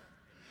fan.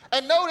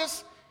 And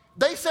notice,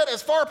 they sit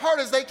as far apart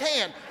as they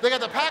can. They got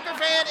the Packer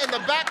fan in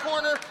the back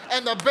corner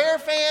and the Bear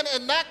fan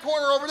in that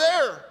corner over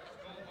there.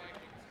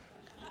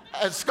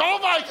 And Skull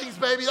Vikings,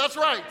 baby, that's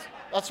right.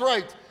 That's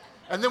right.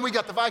 And then we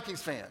got the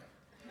Vikings fan,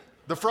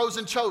 the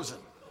frozen chosen.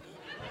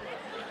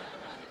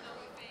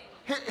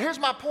 Here's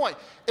my point.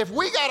 If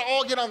we got to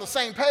all get on the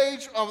same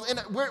page,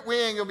 we ain't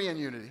going to be in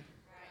unity.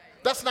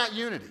 That's not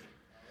unity.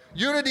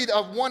 Unity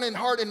of one in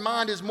heart and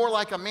mind is more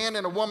like a man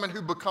and a woman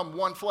who become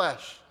one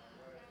flesh.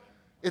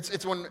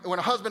 It's when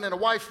a husband and a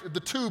wife,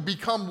 the two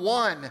become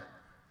one,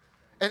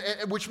 and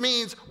which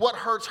means what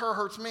hurts her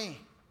hurts me.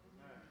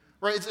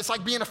 Right? It's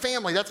like being a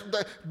family.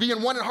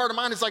 Being one in heart and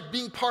mind is like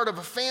being part of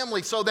a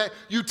family so that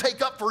you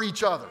take up for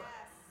each other.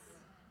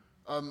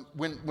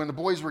 When the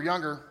boys were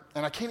younger,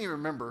 and I can't even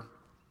remember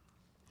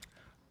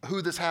who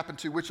this happened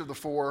to, which of the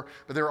 4,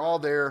 but they were all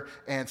there,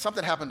 and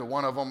something happened to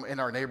one of them in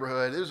our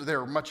neighborhood. They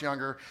were much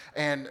younger,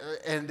 and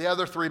the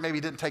other 3 maybe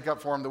didn't take up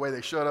for them the way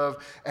they should have,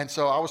 and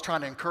so I was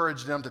trying to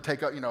encourage them to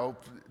take up,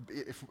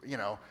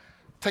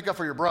 take up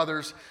for your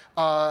brothers.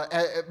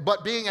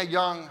 But being a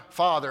young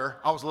father,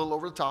 I was a little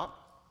over the top.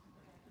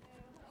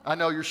 I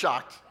know you're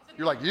shocked.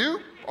 You're like, you?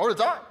 Over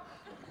the top?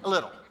 A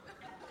little.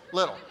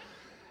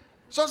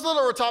 So I was a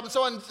little over the top, and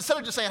so instead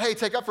of just saying, hey,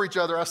 take up for each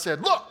other, I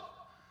said, look,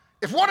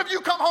 if one of you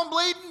come home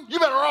bleeding, you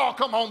better all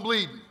come home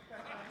bleeding.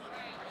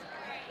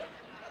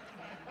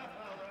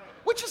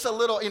 Which is a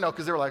little,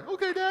 because they were like,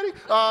 okay, Daddy.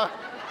 But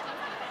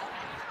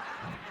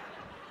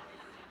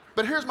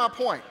here's my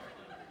point.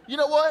 You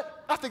know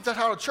what? I think that's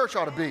how the church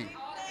ought to be.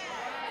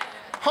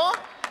 Huh?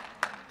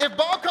 If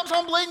Bob comes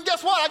home bleeding,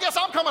 guess what? I guess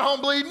I'm coming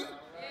home bleeding.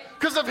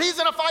 Because if he's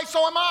in a fight,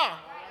 so am I.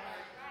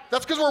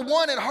 That's because we're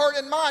one in heart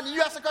and mind. And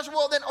you ask the question,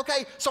 well, then,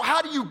 okay, so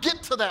how do you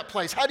get to that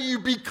place? How do you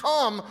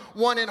become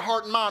one in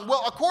heart and mind?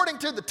 Well, according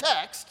to the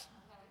text,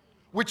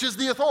 which is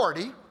the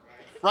authority,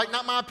 right?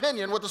 Not my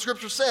opinion. What the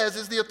scripture says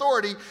is the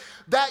authority.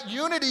 That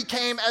unity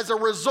came as a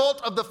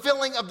result of the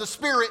filling of the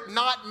Spirit,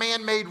 not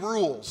man-made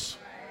rules.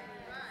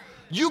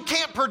 You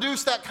can't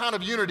produce that kind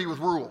of unity with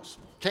rules.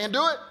 Can't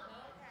do it.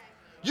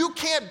 You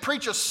can't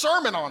preach a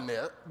sermon on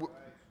this,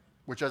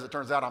 which as it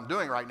turns out I'm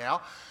doing right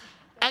now,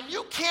 and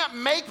you can't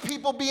make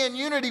people be in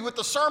unity with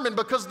the sermon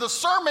because the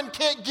sermon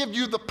can't give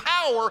you the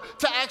power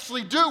to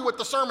actually do what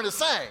the sermon is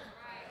saying.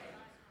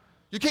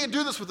 You can't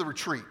do this with a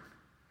retreat.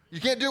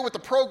 You can't do it with the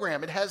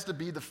program. It has to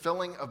be the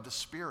filling of the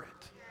Spirit.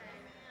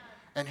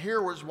 And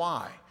here was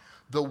why.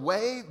 The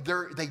way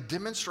they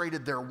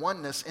demonstrated their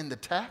oneness in the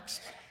text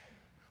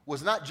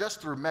was not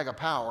just through mega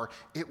power,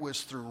 it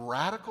was through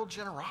radical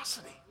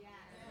generosity.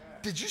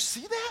 Did you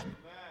see that?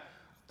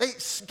 They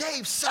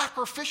gave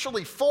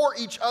sacrificially for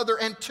each other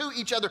and to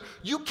each other.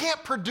 You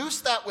can't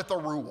produce that with a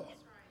rule.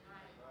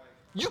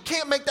 You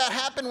can't make that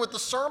happen with the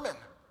sermon.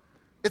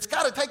 It's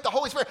got to take the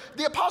Holy Spirit.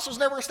 The apostles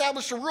never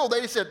established a rule.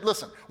 They just said,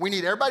 listen, we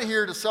need everybody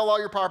here to sell all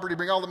your property,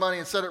 bring all the money,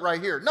 and set it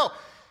right here. No,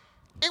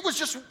 they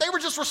were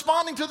just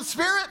responding to the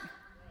Spirit.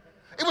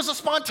 It was a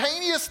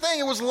spontaneous thing.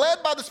 It was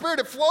led by the Spirit.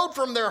 It flowed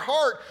from their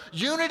heart.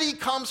 Unity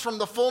comes from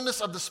the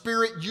fullness of the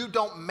Spirit. You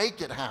don't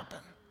make it happen.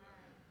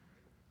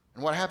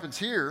 And what happens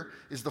here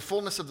is the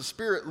fullness of the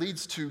Spirit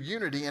leads to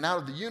unity, and out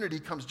of the unity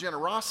comes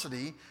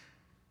generosity.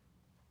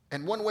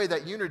 And one way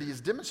that unity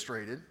is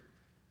demonstrated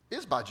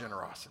is by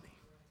generosity.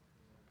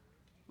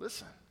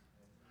 Listen,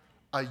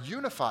 a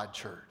unified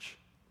church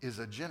is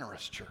a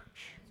generous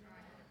church.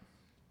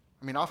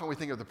 I mean, often we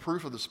think of the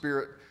proof of the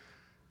Spirit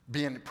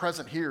being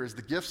present here is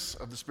the gifts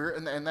of the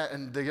Spirit,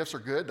 and the gifts are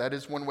good. That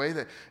is one way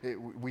that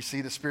we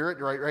see the Spirit,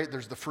 right?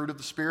 There's the fruit of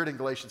the Spirit in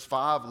Galatians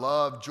 5,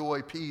 love,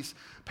 joy, peace,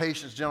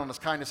 patience, gentleness,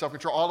 kindness,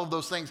 self-control, all of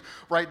those things,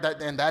 right?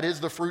 And that is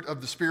the fruit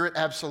of the Spirit,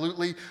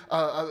 absolutely,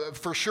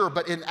 for sure.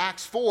 But in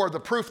Acts 4,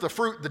 the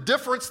fruit, the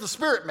difference the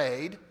Spirit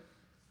made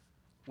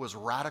was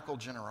radical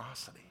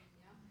generosity.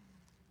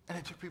 And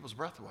it took people's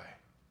breath away.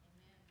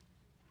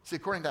 See,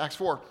 according to Acts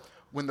 4,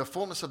 when the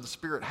fullness of the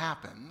Spirit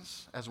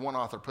happens, as one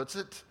author puts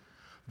it,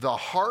 the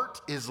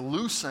heart is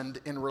loosened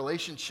in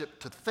relationship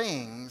to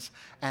things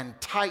and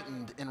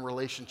tightened in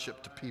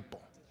relationship to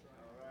people.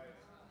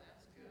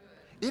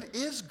 It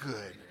is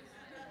good.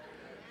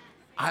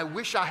 I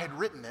wish I had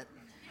written it.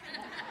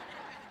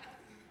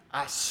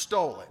 I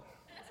stole it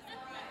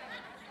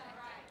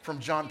from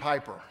John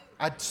Piper.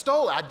 I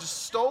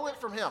just stole it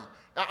from him.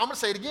 Now, I'm going to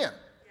say it again.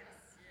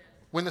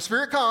 When the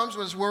Spirit comes,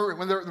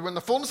 when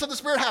the fullness of the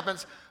Spirit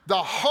happens, the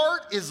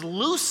heart is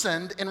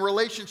loosened in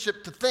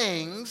relationship to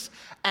things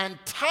and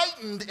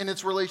tightened in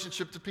its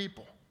relationship to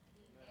people.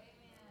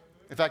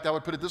 In fact, I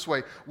would put it this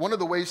way. One of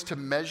the ways to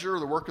measure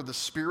the work of the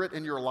Spirit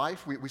in your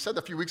life, we said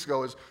a few weeks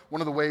ago, is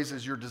one of the ways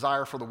is your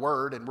desire for the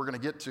Word, and we're going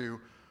to get to,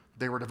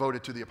 they were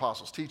devoted to the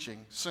apostles'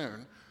 teaching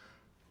soon,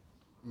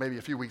 maybe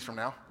a few weeks from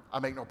now. I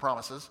make no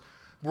promises.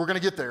 We're going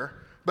to get there.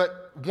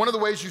 But one of the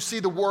ways you see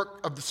the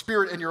work of the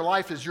Spirit in your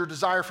life is your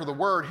desire for the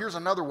Word. Here's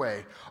another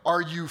way.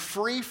 Are you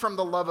free from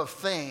the love of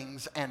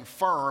things and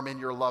firm in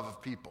your love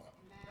of people?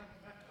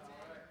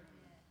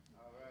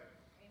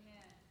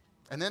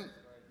 And then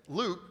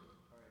Luke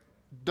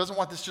doesn't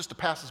want this just to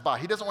pass us by.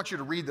 He doesn't want you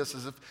to read this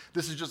as if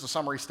this is just a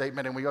summary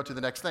statement and we go to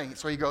the next thing.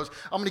 So he goes,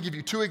 I'm going to give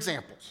you two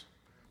examples.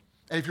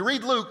 And if you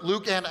read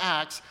Luke and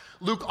Acts,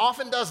 Luke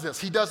often does this.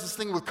 He does this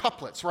thing with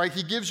couplets, right?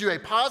 He gives you a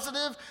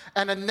positive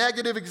and a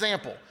negative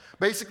example.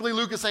 Basically,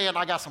 Luke is saying,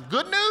 I got some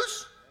good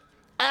news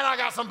and I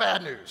got some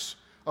bad news,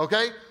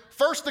 okay?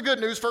 First the good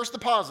news, first the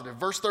positive,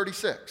 verse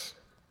 36.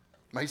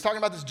 Now, he's talking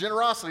about this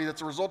generosity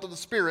that's a result of the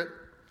Spirit.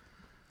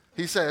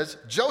 He says,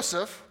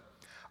 Joseph,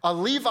 a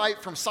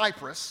Levite from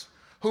Cyprus,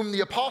 whom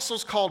the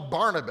apostles called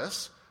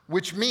Barnabas,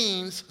 which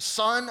means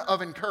son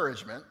of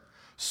encouragement,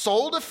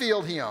 sold a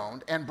field he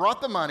owned and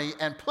brought the money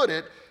and put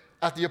it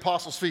at the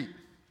apostles' feet.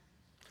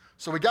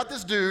 So we got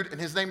this dude, and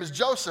his name is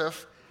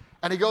Joseph,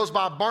 and he goes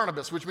by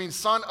Barnabas, which means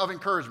son of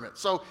encouragement.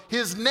 So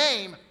his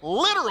name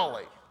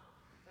literally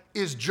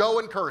is Joe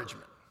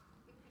Encouragement.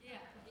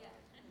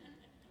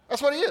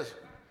 That's what he is.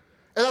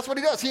 And that's what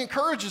he does. He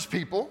encourages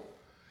people.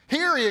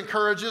 Here he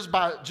encourages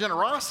by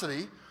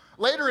generosity.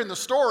 Later in the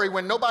story,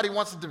 when nobody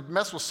wants to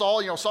mess with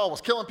Saul, Saul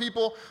was killing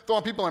people,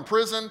 throwing people in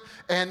prison,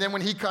 and then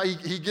when he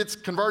gets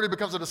converted,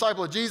 becomes a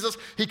disciple of Jesus,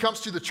 he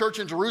comes to the church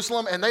in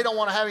Jerusalem, and they don't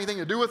want to have anything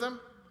to do with him.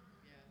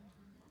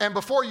 And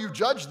before you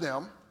judge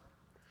them,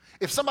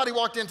 if somebody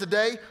walked in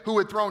today who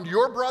had thrown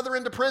your brother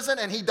into prison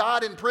and he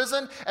died in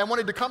prison and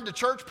wanted to come to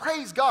church,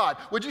 praise God,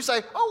 would you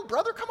say, oh,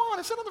 brother, come on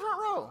and sit on the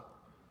front row?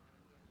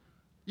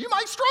 You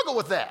might struggle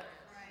with that.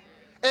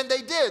 And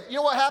they did. You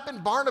know what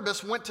happened?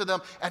 Barnabas went to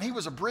them, and he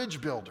was a bridge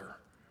builder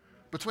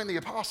between the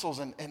apostles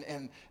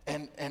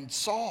and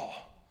Saul.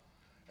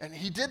 And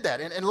he did that.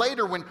 And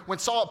later, when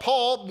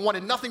Paul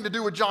wanted nothing to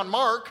do with John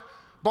Mark,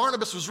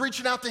 Barnabas was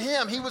reaching out to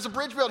him. He was a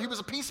bridge builder. He was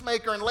a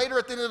peacemaker. And later,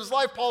 at the end of his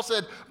life, Paul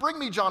said, bring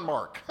me John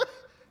Mark.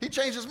 He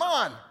changed his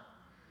mind.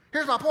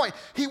 Here's my point.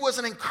 He was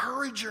an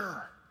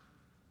encourager.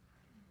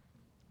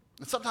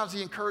 And sometimes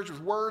he encouraged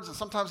with words, and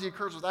sometimes he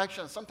encouraged with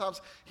action, and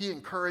sometimes he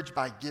encouraged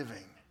by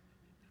giving.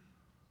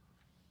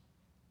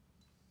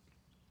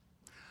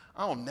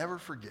 I'll never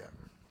forget,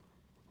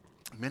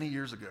 many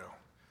years ago,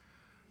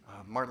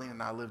 Marlene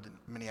and I lived in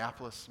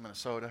Minneapolis,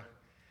 Minnesota,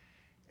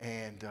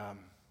 and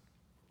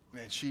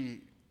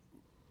she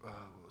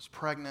was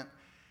pregnant,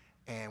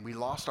 and we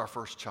lost our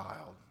first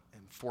child in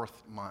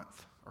 4th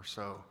month or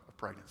so of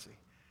pregnancy.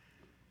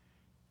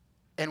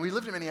 And we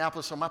lived in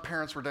Minneapolis, so my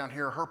parents were down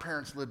here. Her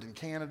parents lived in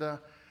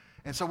Canada,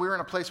 and so we were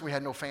in a place where we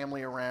had no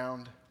family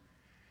around,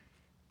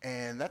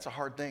 and that's a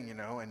hard thing,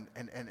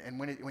 and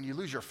when you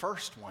lose your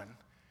first one,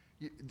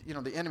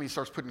 the enemy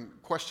starts putting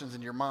questions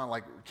in your mind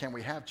like, can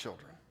we have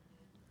children?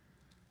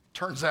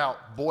 Turns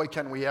out, boy,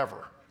 can we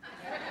ever.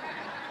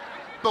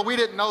 But we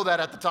didn't know that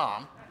at the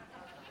time.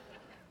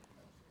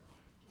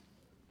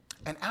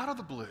 And out of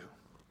the blue,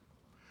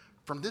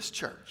 from this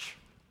church,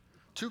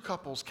 2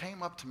 couples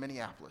came up to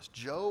Minneapolis,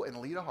 Joe and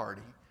Lita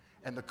Hardy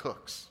and the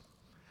Cooks.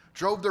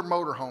 Drove their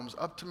motorhomes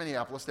up to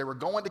Minneapolis. They were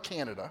going to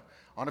Canada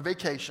on a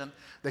vacation.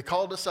 They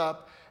called us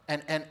up.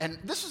 And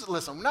this is,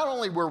 listen, not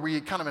only were we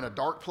kind of in a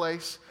dark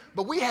place,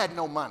 but we had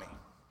no money.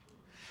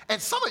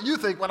 And some of you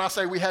think when I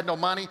say we had no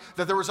money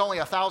that there was only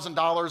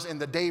 $1,000 in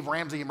the Dave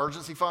Ramsey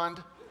Emergency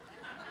Fund.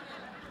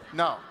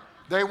 No,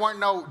 there weren't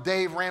no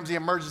Dave Ramsey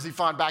Emergency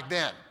Fund back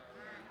then.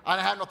 I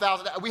didn't have no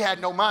 $1,000. We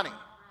had no money.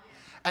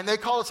 And they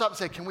called us up and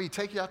said, can we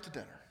take you out to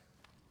dinner?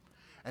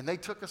 And they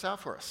took us out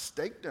for a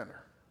steak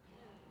dinner.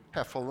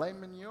 Had filet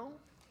mignon.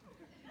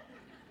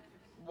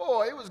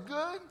 Boy, it was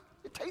good.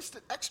 It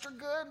tasted extra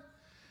good.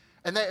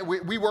 And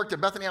we worked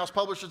at Bethany House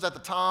Publishers at the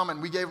time,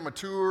 and we gave them a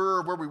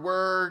tour of where we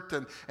worked,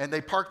 and they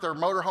parked their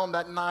motorhome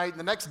that night. And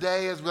the next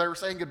day, as they were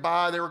saying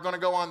goodbye, they were going to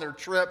go on their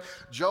trip.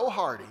 Joe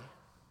Hardy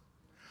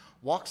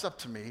walks up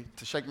to me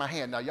to shake my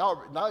hand. Now,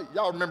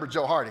 y'all remember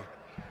Joe Hardy.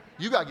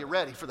 You got to get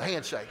ready for the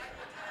handshake.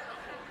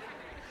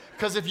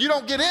 Because if you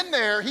don't get in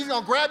there, he's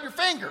going to grab your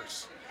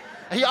fingers.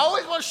 And he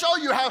always wants to show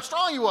you how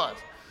strong he was.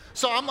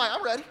 So I'm like,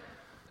 I'm ready.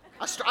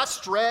 I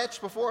stretched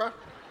before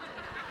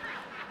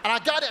and I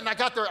got it, and I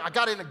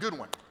got in a good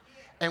one.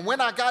 And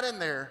when I got in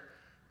there,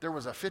 there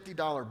was a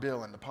 $50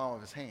 bill in the palm of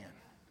his hand.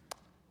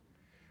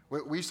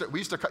 We used to,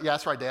 yeah,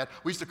 that's right, Dad.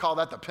 We used to call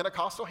that the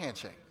Pentecostal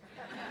handshake.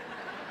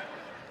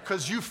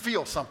 Because you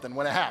feel something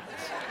when it happens.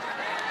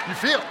 You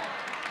feel it.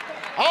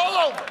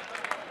 All over.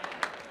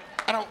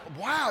 And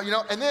wow,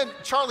 and then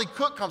Charlie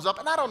Cook comes up,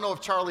 and I don't know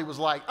if Charlie was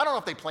like, I don't know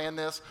if they planned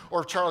this,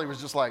 or if Charlie was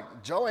just like,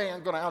 Joe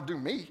ain't going to outdo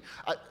me.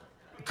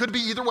 Could be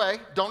either way,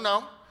 don't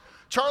know.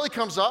 Charlie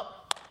comes up.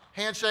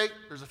 Handshake,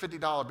 there's a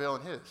 $50 bill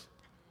in his.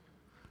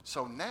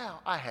 So now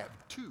I have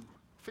two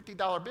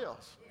 $50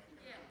 bills.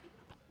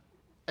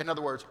 In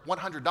other words,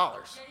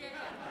 $100.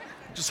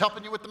 Just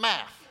helping you with the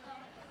math.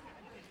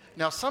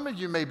 Now, some of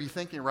you may be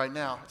thinking right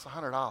now, it's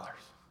 $100.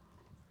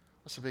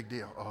 What's the big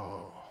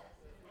deal?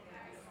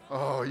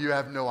 Oh, you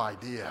have no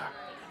idea.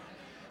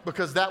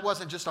 Because that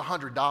wasn't just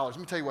 $100. Let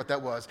me tell you what that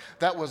was.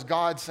 That was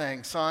God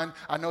saying, son,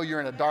 I know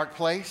you're in a dark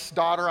place.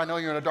 Daughter, I know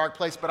you're in a dark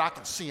place, but I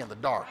can see in the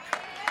dark.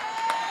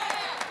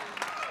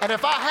 And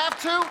if I have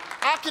to,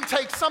 I can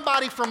take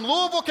somebody from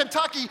Louisville,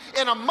 Kentucky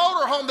in a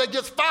motorhome that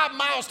gets 5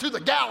 miles to the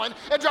gallon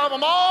and drive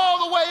them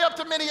all the way up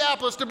to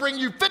Minneapolis to bring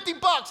you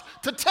 $50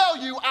 to tell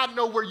you I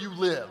know where you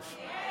live.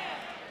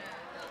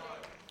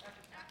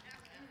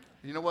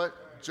 You know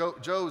what?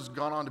 Joe's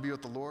gone on to be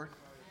with the Lord.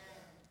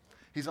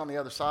 He's on the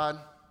other side,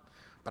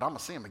 but I'm going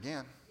to see him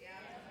again.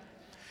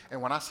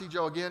 And when I see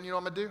Joe again, you know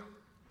what I'm going to do?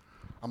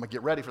 I'm going to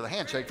get ready for the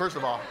handshake, first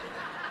of all.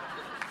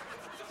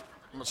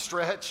 I'm going to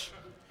stretch.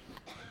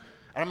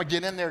 And I'm going to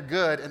get in there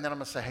good, and then I'm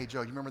going to say, hey,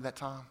 Joe, you remember that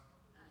time?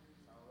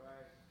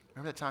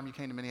 Remember that time you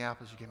came to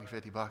Minneapolis, you gave me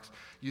 $50?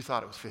 You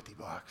thought it was $50.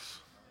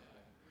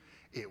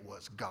 It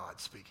was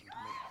God speaking to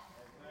me.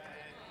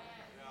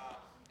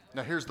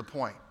 Now, here's the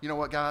point. You know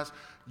what, guys?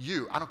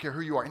 I don't care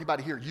who you are,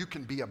 anybody here, you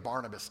can be a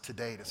Barnabas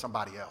today to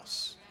somebody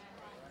else.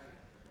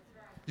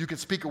 You can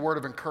speak a word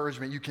of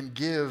encouragement. You can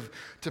give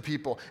to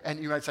people. And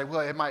you might say,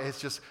 well,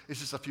 it's just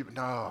a few.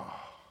 No.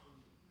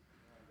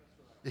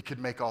 It could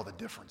make all the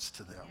difference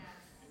to them.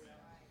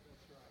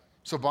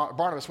 So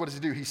Barnabas, what does he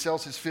do? He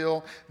sells this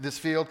field.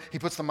 He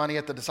puts the money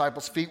at the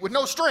disciples' feet with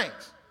no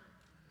strings.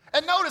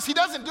 And notice he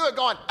doesn't do it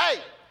going,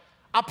 hey,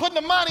 I'm putting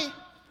the money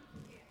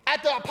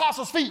at the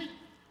apostles' feet.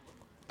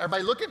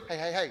 Everybody looking?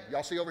 Hey,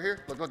 y'all see over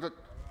here? Look.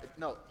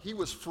 No, he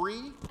was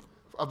free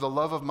of the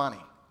love of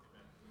money.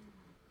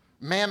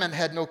 Mammon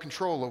had no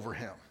control over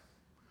him.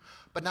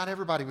 But not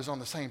everybody was on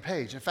the same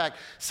page. In fact,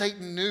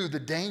 Satan knew the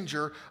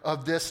danger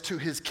of this to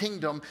his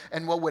kingdom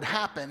and what would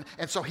happen.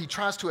 And so he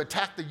tries to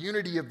attack the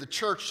unity of the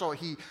church. So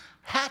he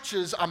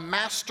hatches a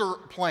master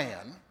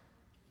plan.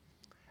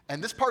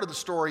 And this part of the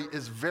story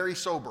is very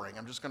sobering.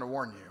 I'm just going to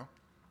warn you.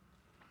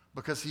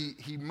 Because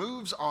he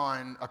moves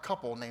on a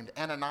couple named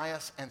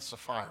Ananias and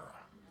Sapphira.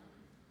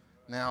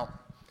 Now,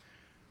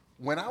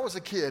 when I was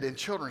a kid in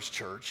children's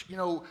church,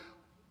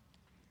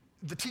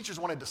 the teachers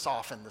wanted to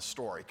soften this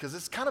story because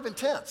it's kind of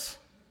intense.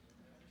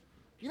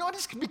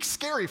 It can be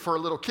scary for a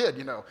little kid,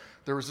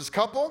 There was this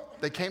couple,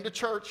 they came to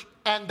church,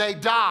 and they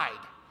died.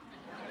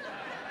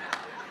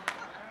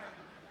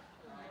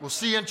 We'll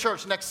see you in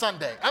church next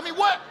Sunday. I mean,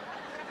 what?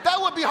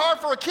 That would be hard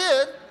for a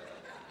kid.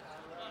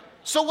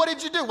 So what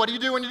did you do? What do you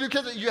do when you do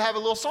kids? You have a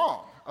little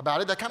song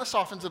about it that kind of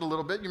softens it a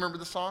little bit. You remember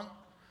the song?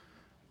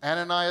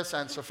 Ananias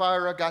and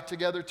Sapphira got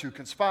together to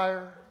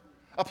conspire,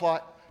 a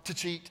plot to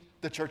cheat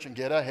the church and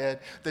get ahead.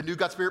 They knew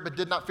God's Spirit but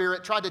did not fear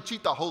it. Tried to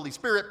cheat the Holy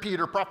Spirit.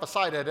 Peter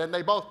prophesied it and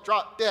they both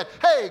dropped dead.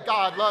 Hey,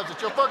 God loves it.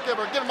 You're a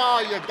forgiver. Give him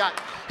all you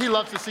got. He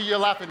loves to see you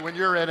laughing when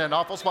you're in an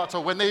awful spot.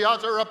 So when the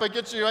odds are up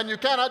against you and you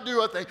cannot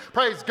do a thing,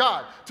 praise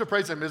God. To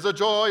praise him is a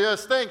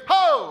joyous thing.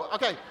 Ho!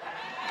 Okay.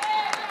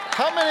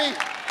 How many,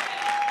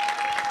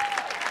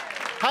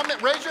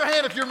 raise your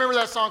hand if you remember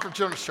that song from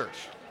Children's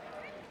Church.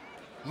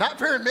 Not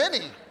very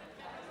many.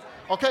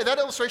 Okay, that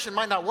illustration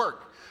might not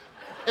work.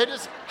 It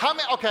is, how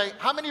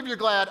many of you are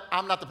glad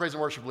I'm not the praise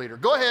and worship leader?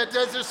 Go ahead,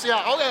 just see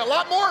how, okay, a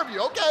lot more of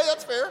you. Okay,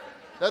 that's fair.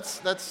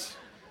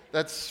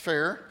 That's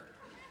fair.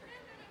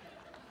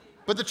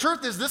 But the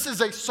truth is, this is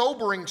a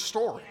sobering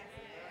story.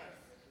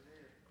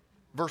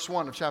 Verse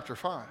 1 of chapter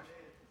 5.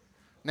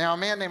 Now, a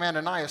man named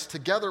Ananias,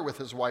 together with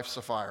his wife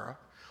Sapphira,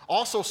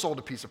 also sold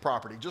a piece of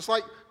property, just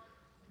like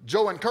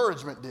Joe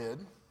Encouragement did.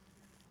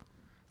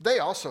 They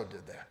also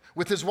did that.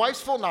 With his wife's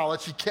full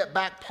knowledge, he kept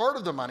back part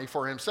of the money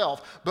for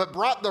himself, but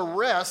brought the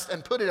rest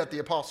and put it at the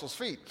apostles'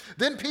 feet.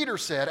 Then Peter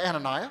said,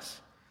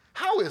 Ananias,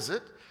 how is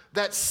it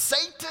that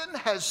Satan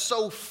has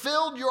so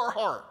filled your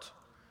heart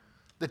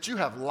that you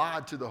have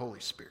lied to the Holy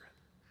Spirit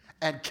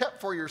and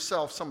kept for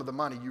yourself some of the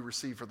money you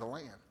received for the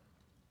land?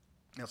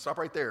 Now, stop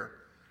right there.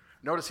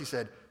 Notice he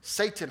said,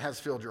 Satan has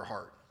filled your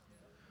heart.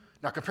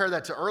 Now compare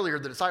that to earlier,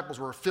 the disciples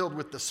were filled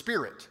with the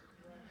Spirit.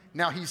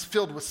 Now he's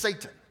filled with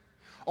Satan.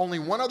 Only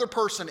one other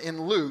person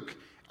in Luke,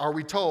 are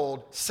we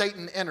told,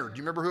 Satan entered. Do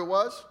you remember who it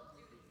was?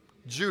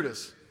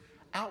 Judas.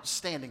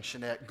 Outstanding,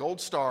 Shanette. Gold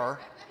star.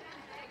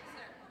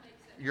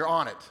 You're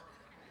on it.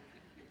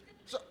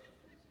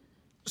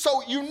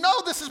 So you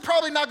know this is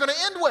probably not going to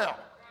end well.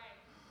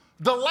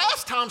 The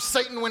last time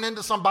Satan went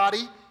into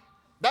somebody,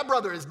 that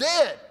brother is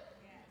dead.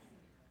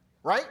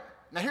 Right?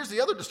 Now here's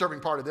the other disturbing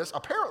part of this.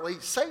 Apparently,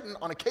 Satan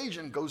on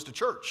occasion goes to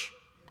church.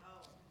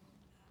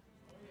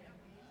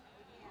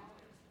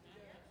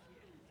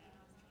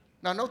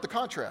 Now note the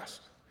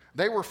contrast.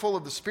 They were full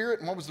of the Spirit,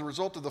 and what was the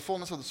result of the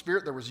fullness of the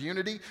Spirit? There was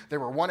unity. They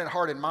were one in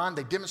heart and mind.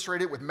 They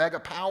demonstrated it with mega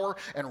power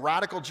and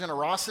radical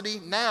generosity.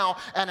 Now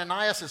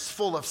Ananias is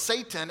full of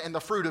Satan, and the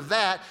fruit of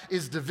that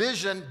is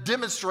division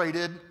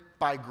demonstrated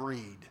by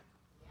greed.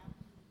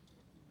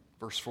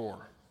 Verse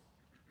 4.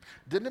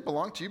 Didn't it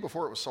belong to you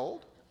before it was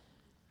sold?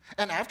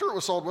 And after it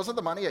was sold, wasn't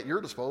the money at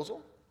your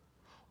disposal?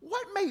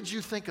 What made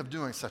you think of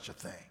doing such a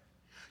thing?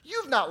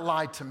 You've not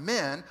lied to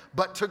men,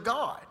 but to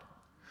God.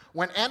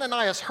 When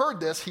Ananias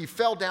heard this, he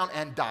fell down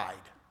and died,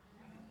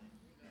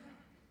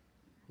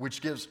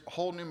 which gives a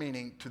whole new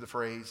meaning to the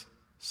phrase,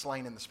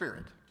 slain in the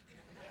Spirit.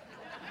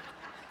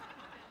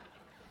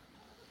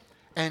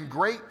 And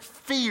great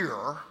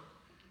fear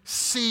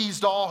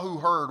seized all who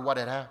heard what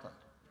had happened.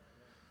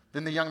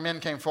 Then the young men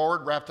came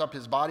forward, wrapped up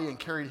his body, and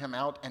carried him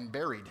out and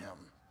buried him.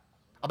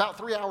 About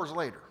 3 hours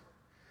later,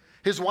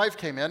 his wife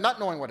came in, not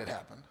knowing what had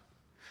happened.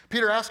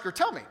 Peter asked her,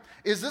 tell me,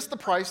 is this the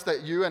price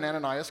that you and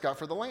Ananias got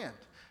for the land?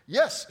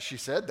 Yes, she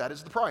said, that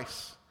is the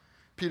price.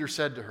 Peter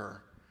said to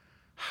her,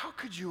 how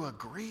could you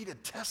agree to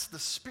test the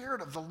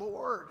Spirit of the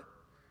Lord?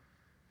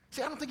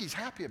 See, I don't think he's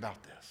happy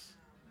about this.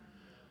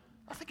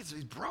 I think he's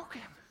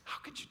broken. How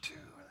could you do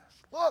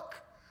this?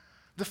 Look,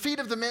 the feet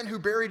of the men who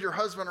buried your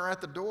husband are at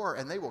the door,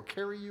 and they will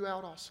carry you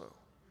out also.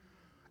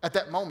 At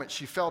that moment,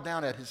 she fell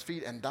down at his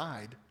feet and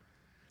died.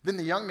 Then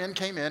the young men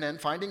came in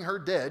and, finding her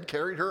dead,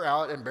 carried her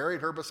out and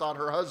buried her beside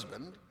her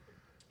husband.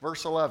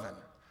 Verse 11,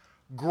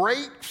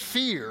 great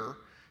fear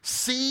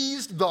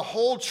seized the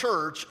whole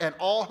church and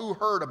all who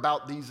heard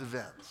about these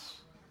events.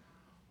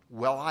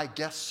 Well, I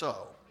guess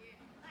so.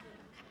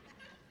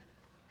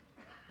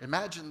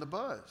 Imagine the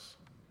buzz.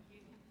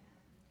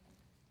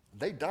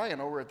 They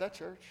dying over at that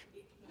church.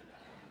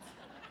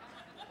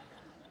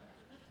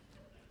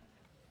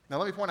 Now,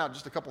 let me point out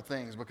just a couple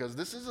things because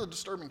this is a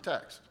disturbing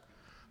text.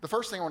 The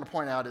first thing I want to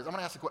point out is, I'm going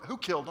to ask the question, who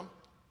killed him?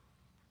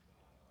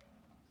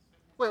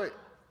 Wait,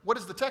 what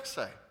does the text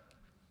say?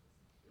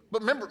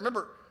 But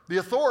remember, the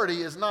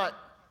authority is not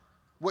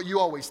what you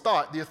always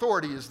thought. The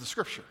authority is the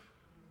Scripture.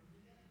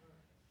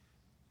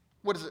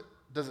 What is it?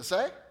 Does it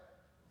say?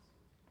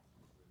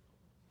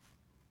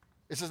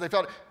 It says they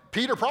felt it.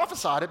 Peter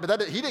prophesied it,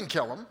 but he didn't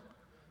kill him.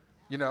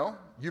 You know,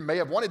 you may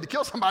have wanted to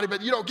kill somebody,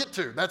 but you don't get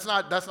to. That's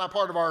not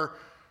part of our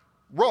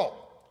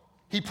role.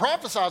 He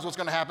prophesies what's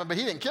going to happen, but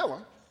he didn't kill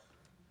him.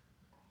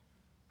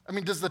 I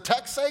mean, does the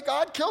text say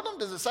God killed him?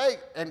 Does it say,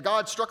 and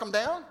God struck him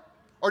down?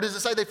 Or does it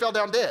say they fell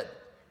down dead?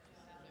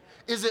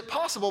 Is it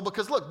possible?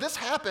 Because look, this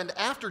happened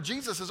after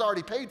Jesus has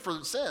already paid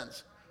for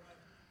sins.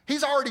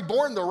 He's already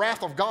borne the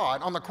wrath of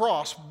God on the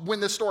cross when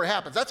this story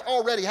happens. That's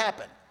already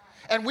happened.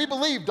 And we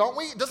believe, don't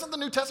we? Doesn't the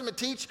New Testament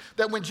teach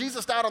that when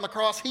Jesus died on the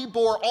cross, he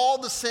bore all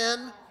the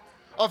sin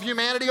of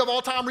humanity of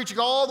all time, reaching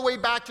all the way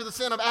back to the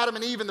sin of Adam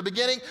and Eve in the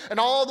beginning, and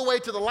all the way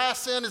to the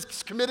last sin is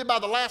committed by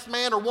the last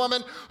man or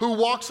woman who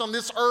walks on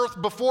this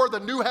earth before the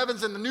new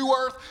heavens and the new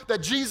earth,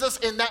 that Jesus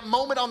in that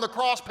moment on the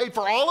cross paid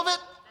for all of it?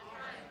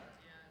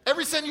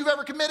 Every sin you've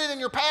ever committed in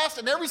your past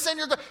and every sin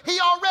he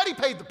already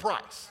paid the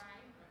price.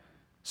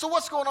 So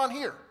what's going on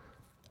here?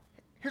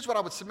 Here's what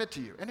I would submit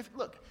to you. And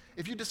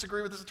if you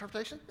disagree with this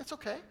interpretation, it's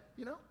okay,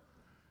 you know.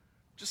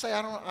 Just say,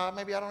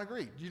 maybe I don't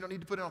agree. You don't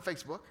need to put it on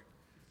Facebook.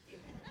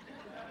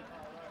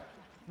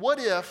 What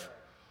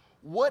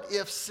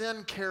if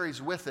sin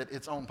carries with it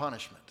its own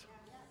punishment?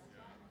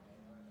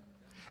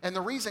 And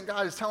the reason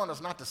God is telling us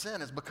not to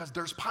sin is because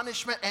there's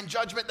punishment and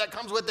judgment that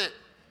comes with it.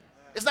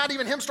 It's not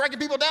even him striking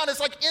people down. It's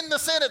like in the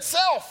sin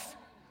itself.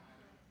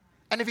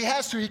 And if he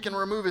has to, he can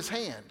remove his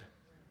hand.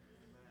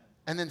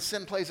 And then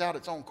sin plays out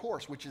its own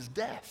course, which is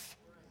death.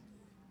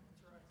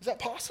 Is that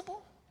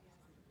possible?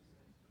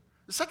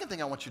 The second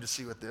thing I want you to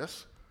see with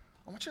this,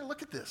 I want you to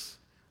look at this.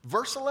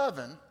 Verse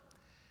 11,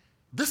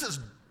 this is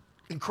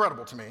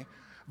incredible to me.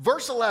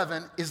 Verse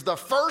 11 is the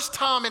first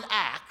time in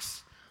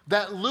Acts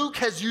that Luke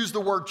has used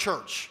the word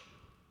church.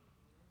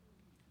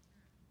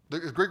 The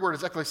Greek word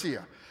is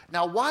ekklesia.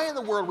 Now, why in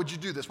the world would you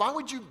do this? Why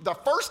would you, the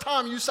first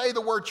time you say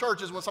the word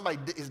church is when somebody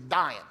is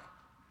dying?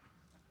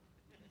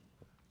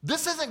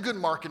 This isn't good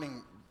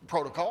marketing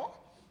protocol.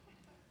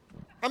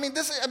 You're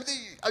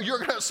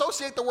going to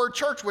associate the word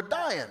church with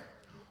dying.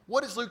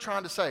 What is Luke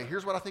trying to say?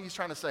 Here's what I think he's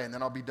trying to say, and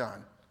then I'll be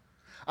done.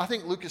 I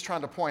think Luke is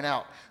trying to point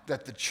out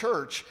that the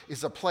church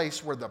is a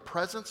place where the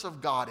presence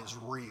of God is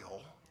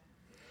real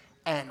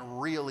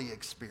and really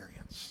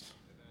experienced.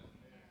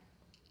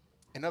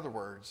 In other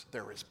words,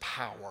 there is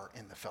power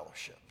in the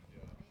fellowship.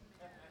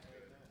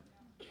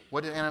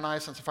 What did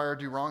Ananias and Sapphira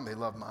do wrong? They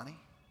loved money.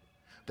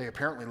 They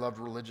apparently loved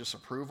religious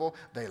approval.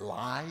 They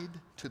lied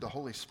to the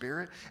Holy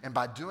Spirit. And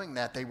by doing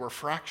that, they were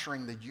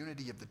fracturing the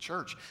unity of the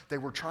church. They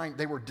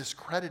were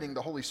discrediting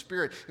the Holy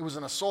Spirit. It was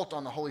an assault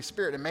on the Holy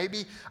Spirit. And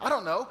maybe, I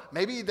don't know,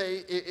 maybe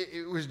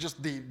it was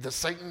just the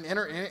Satan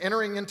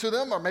entering into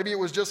them, or maybe it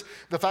was just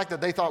the fact that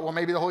they thought, well,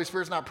 maybe the Holy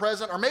Spirit's not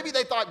present, or maybe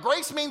they thought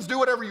grace means do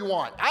whatever you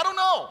want. I don't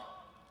know.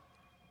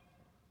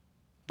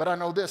 But I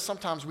know this,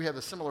 sometimes we have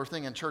a similar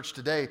thing in church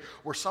today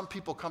where some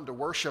people come to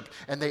worship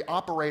and they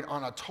operate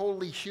on a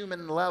totally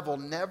human level,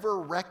 never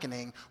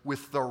reckoning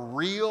with the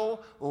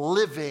real,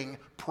 living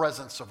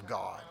presence of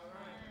God.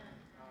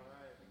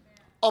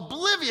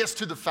 Oblivious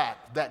to the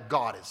fact that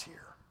God is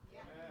here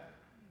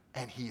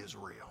and He is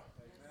real.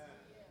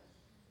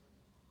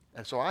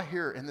 And so I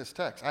hear in this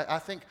text, I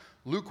think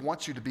Luke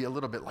wants you to be a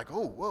little bit like,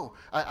 oh, whoa.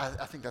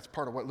 I think that's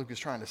part of what Luke is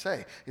trying to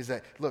say, is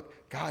that,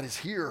 look, God is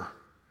here.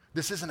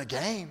 This isn't a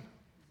game.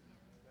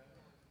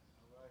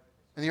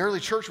 And the early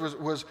church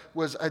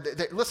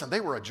listen,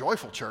 they were a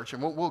joyful church,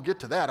 and we'll get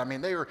to that. I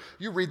mean,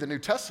 you read the New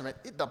Testament,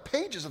 the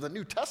pages of the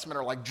New Testament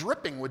are like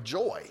dripping with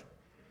joy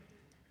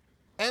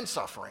and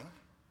suffering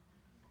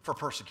for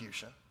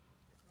persecution,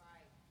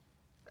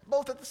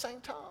 both at the same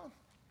time.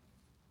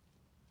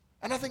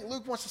 And I think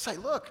Luke wants to say,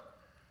 look,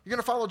 you're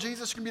going to follow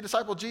Jesus, you're going to be a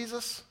disciple of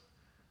Jesus,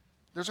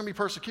 there's going to be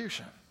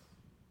persecution,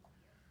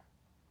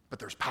 but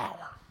there's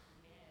power.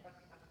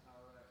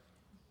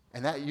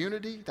 And that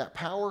unity, that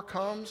power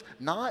comes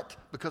not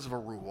because of a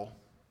rule,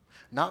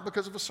 not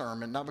because of a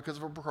sermon, not because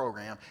of a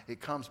program. It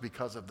comes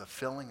because of the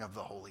filling of the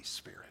Holy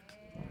Spirit.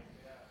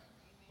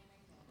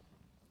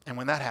 And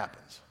when that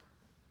happens,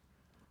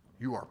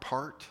 you are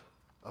part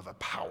of a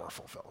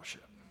powerful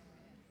fellowship.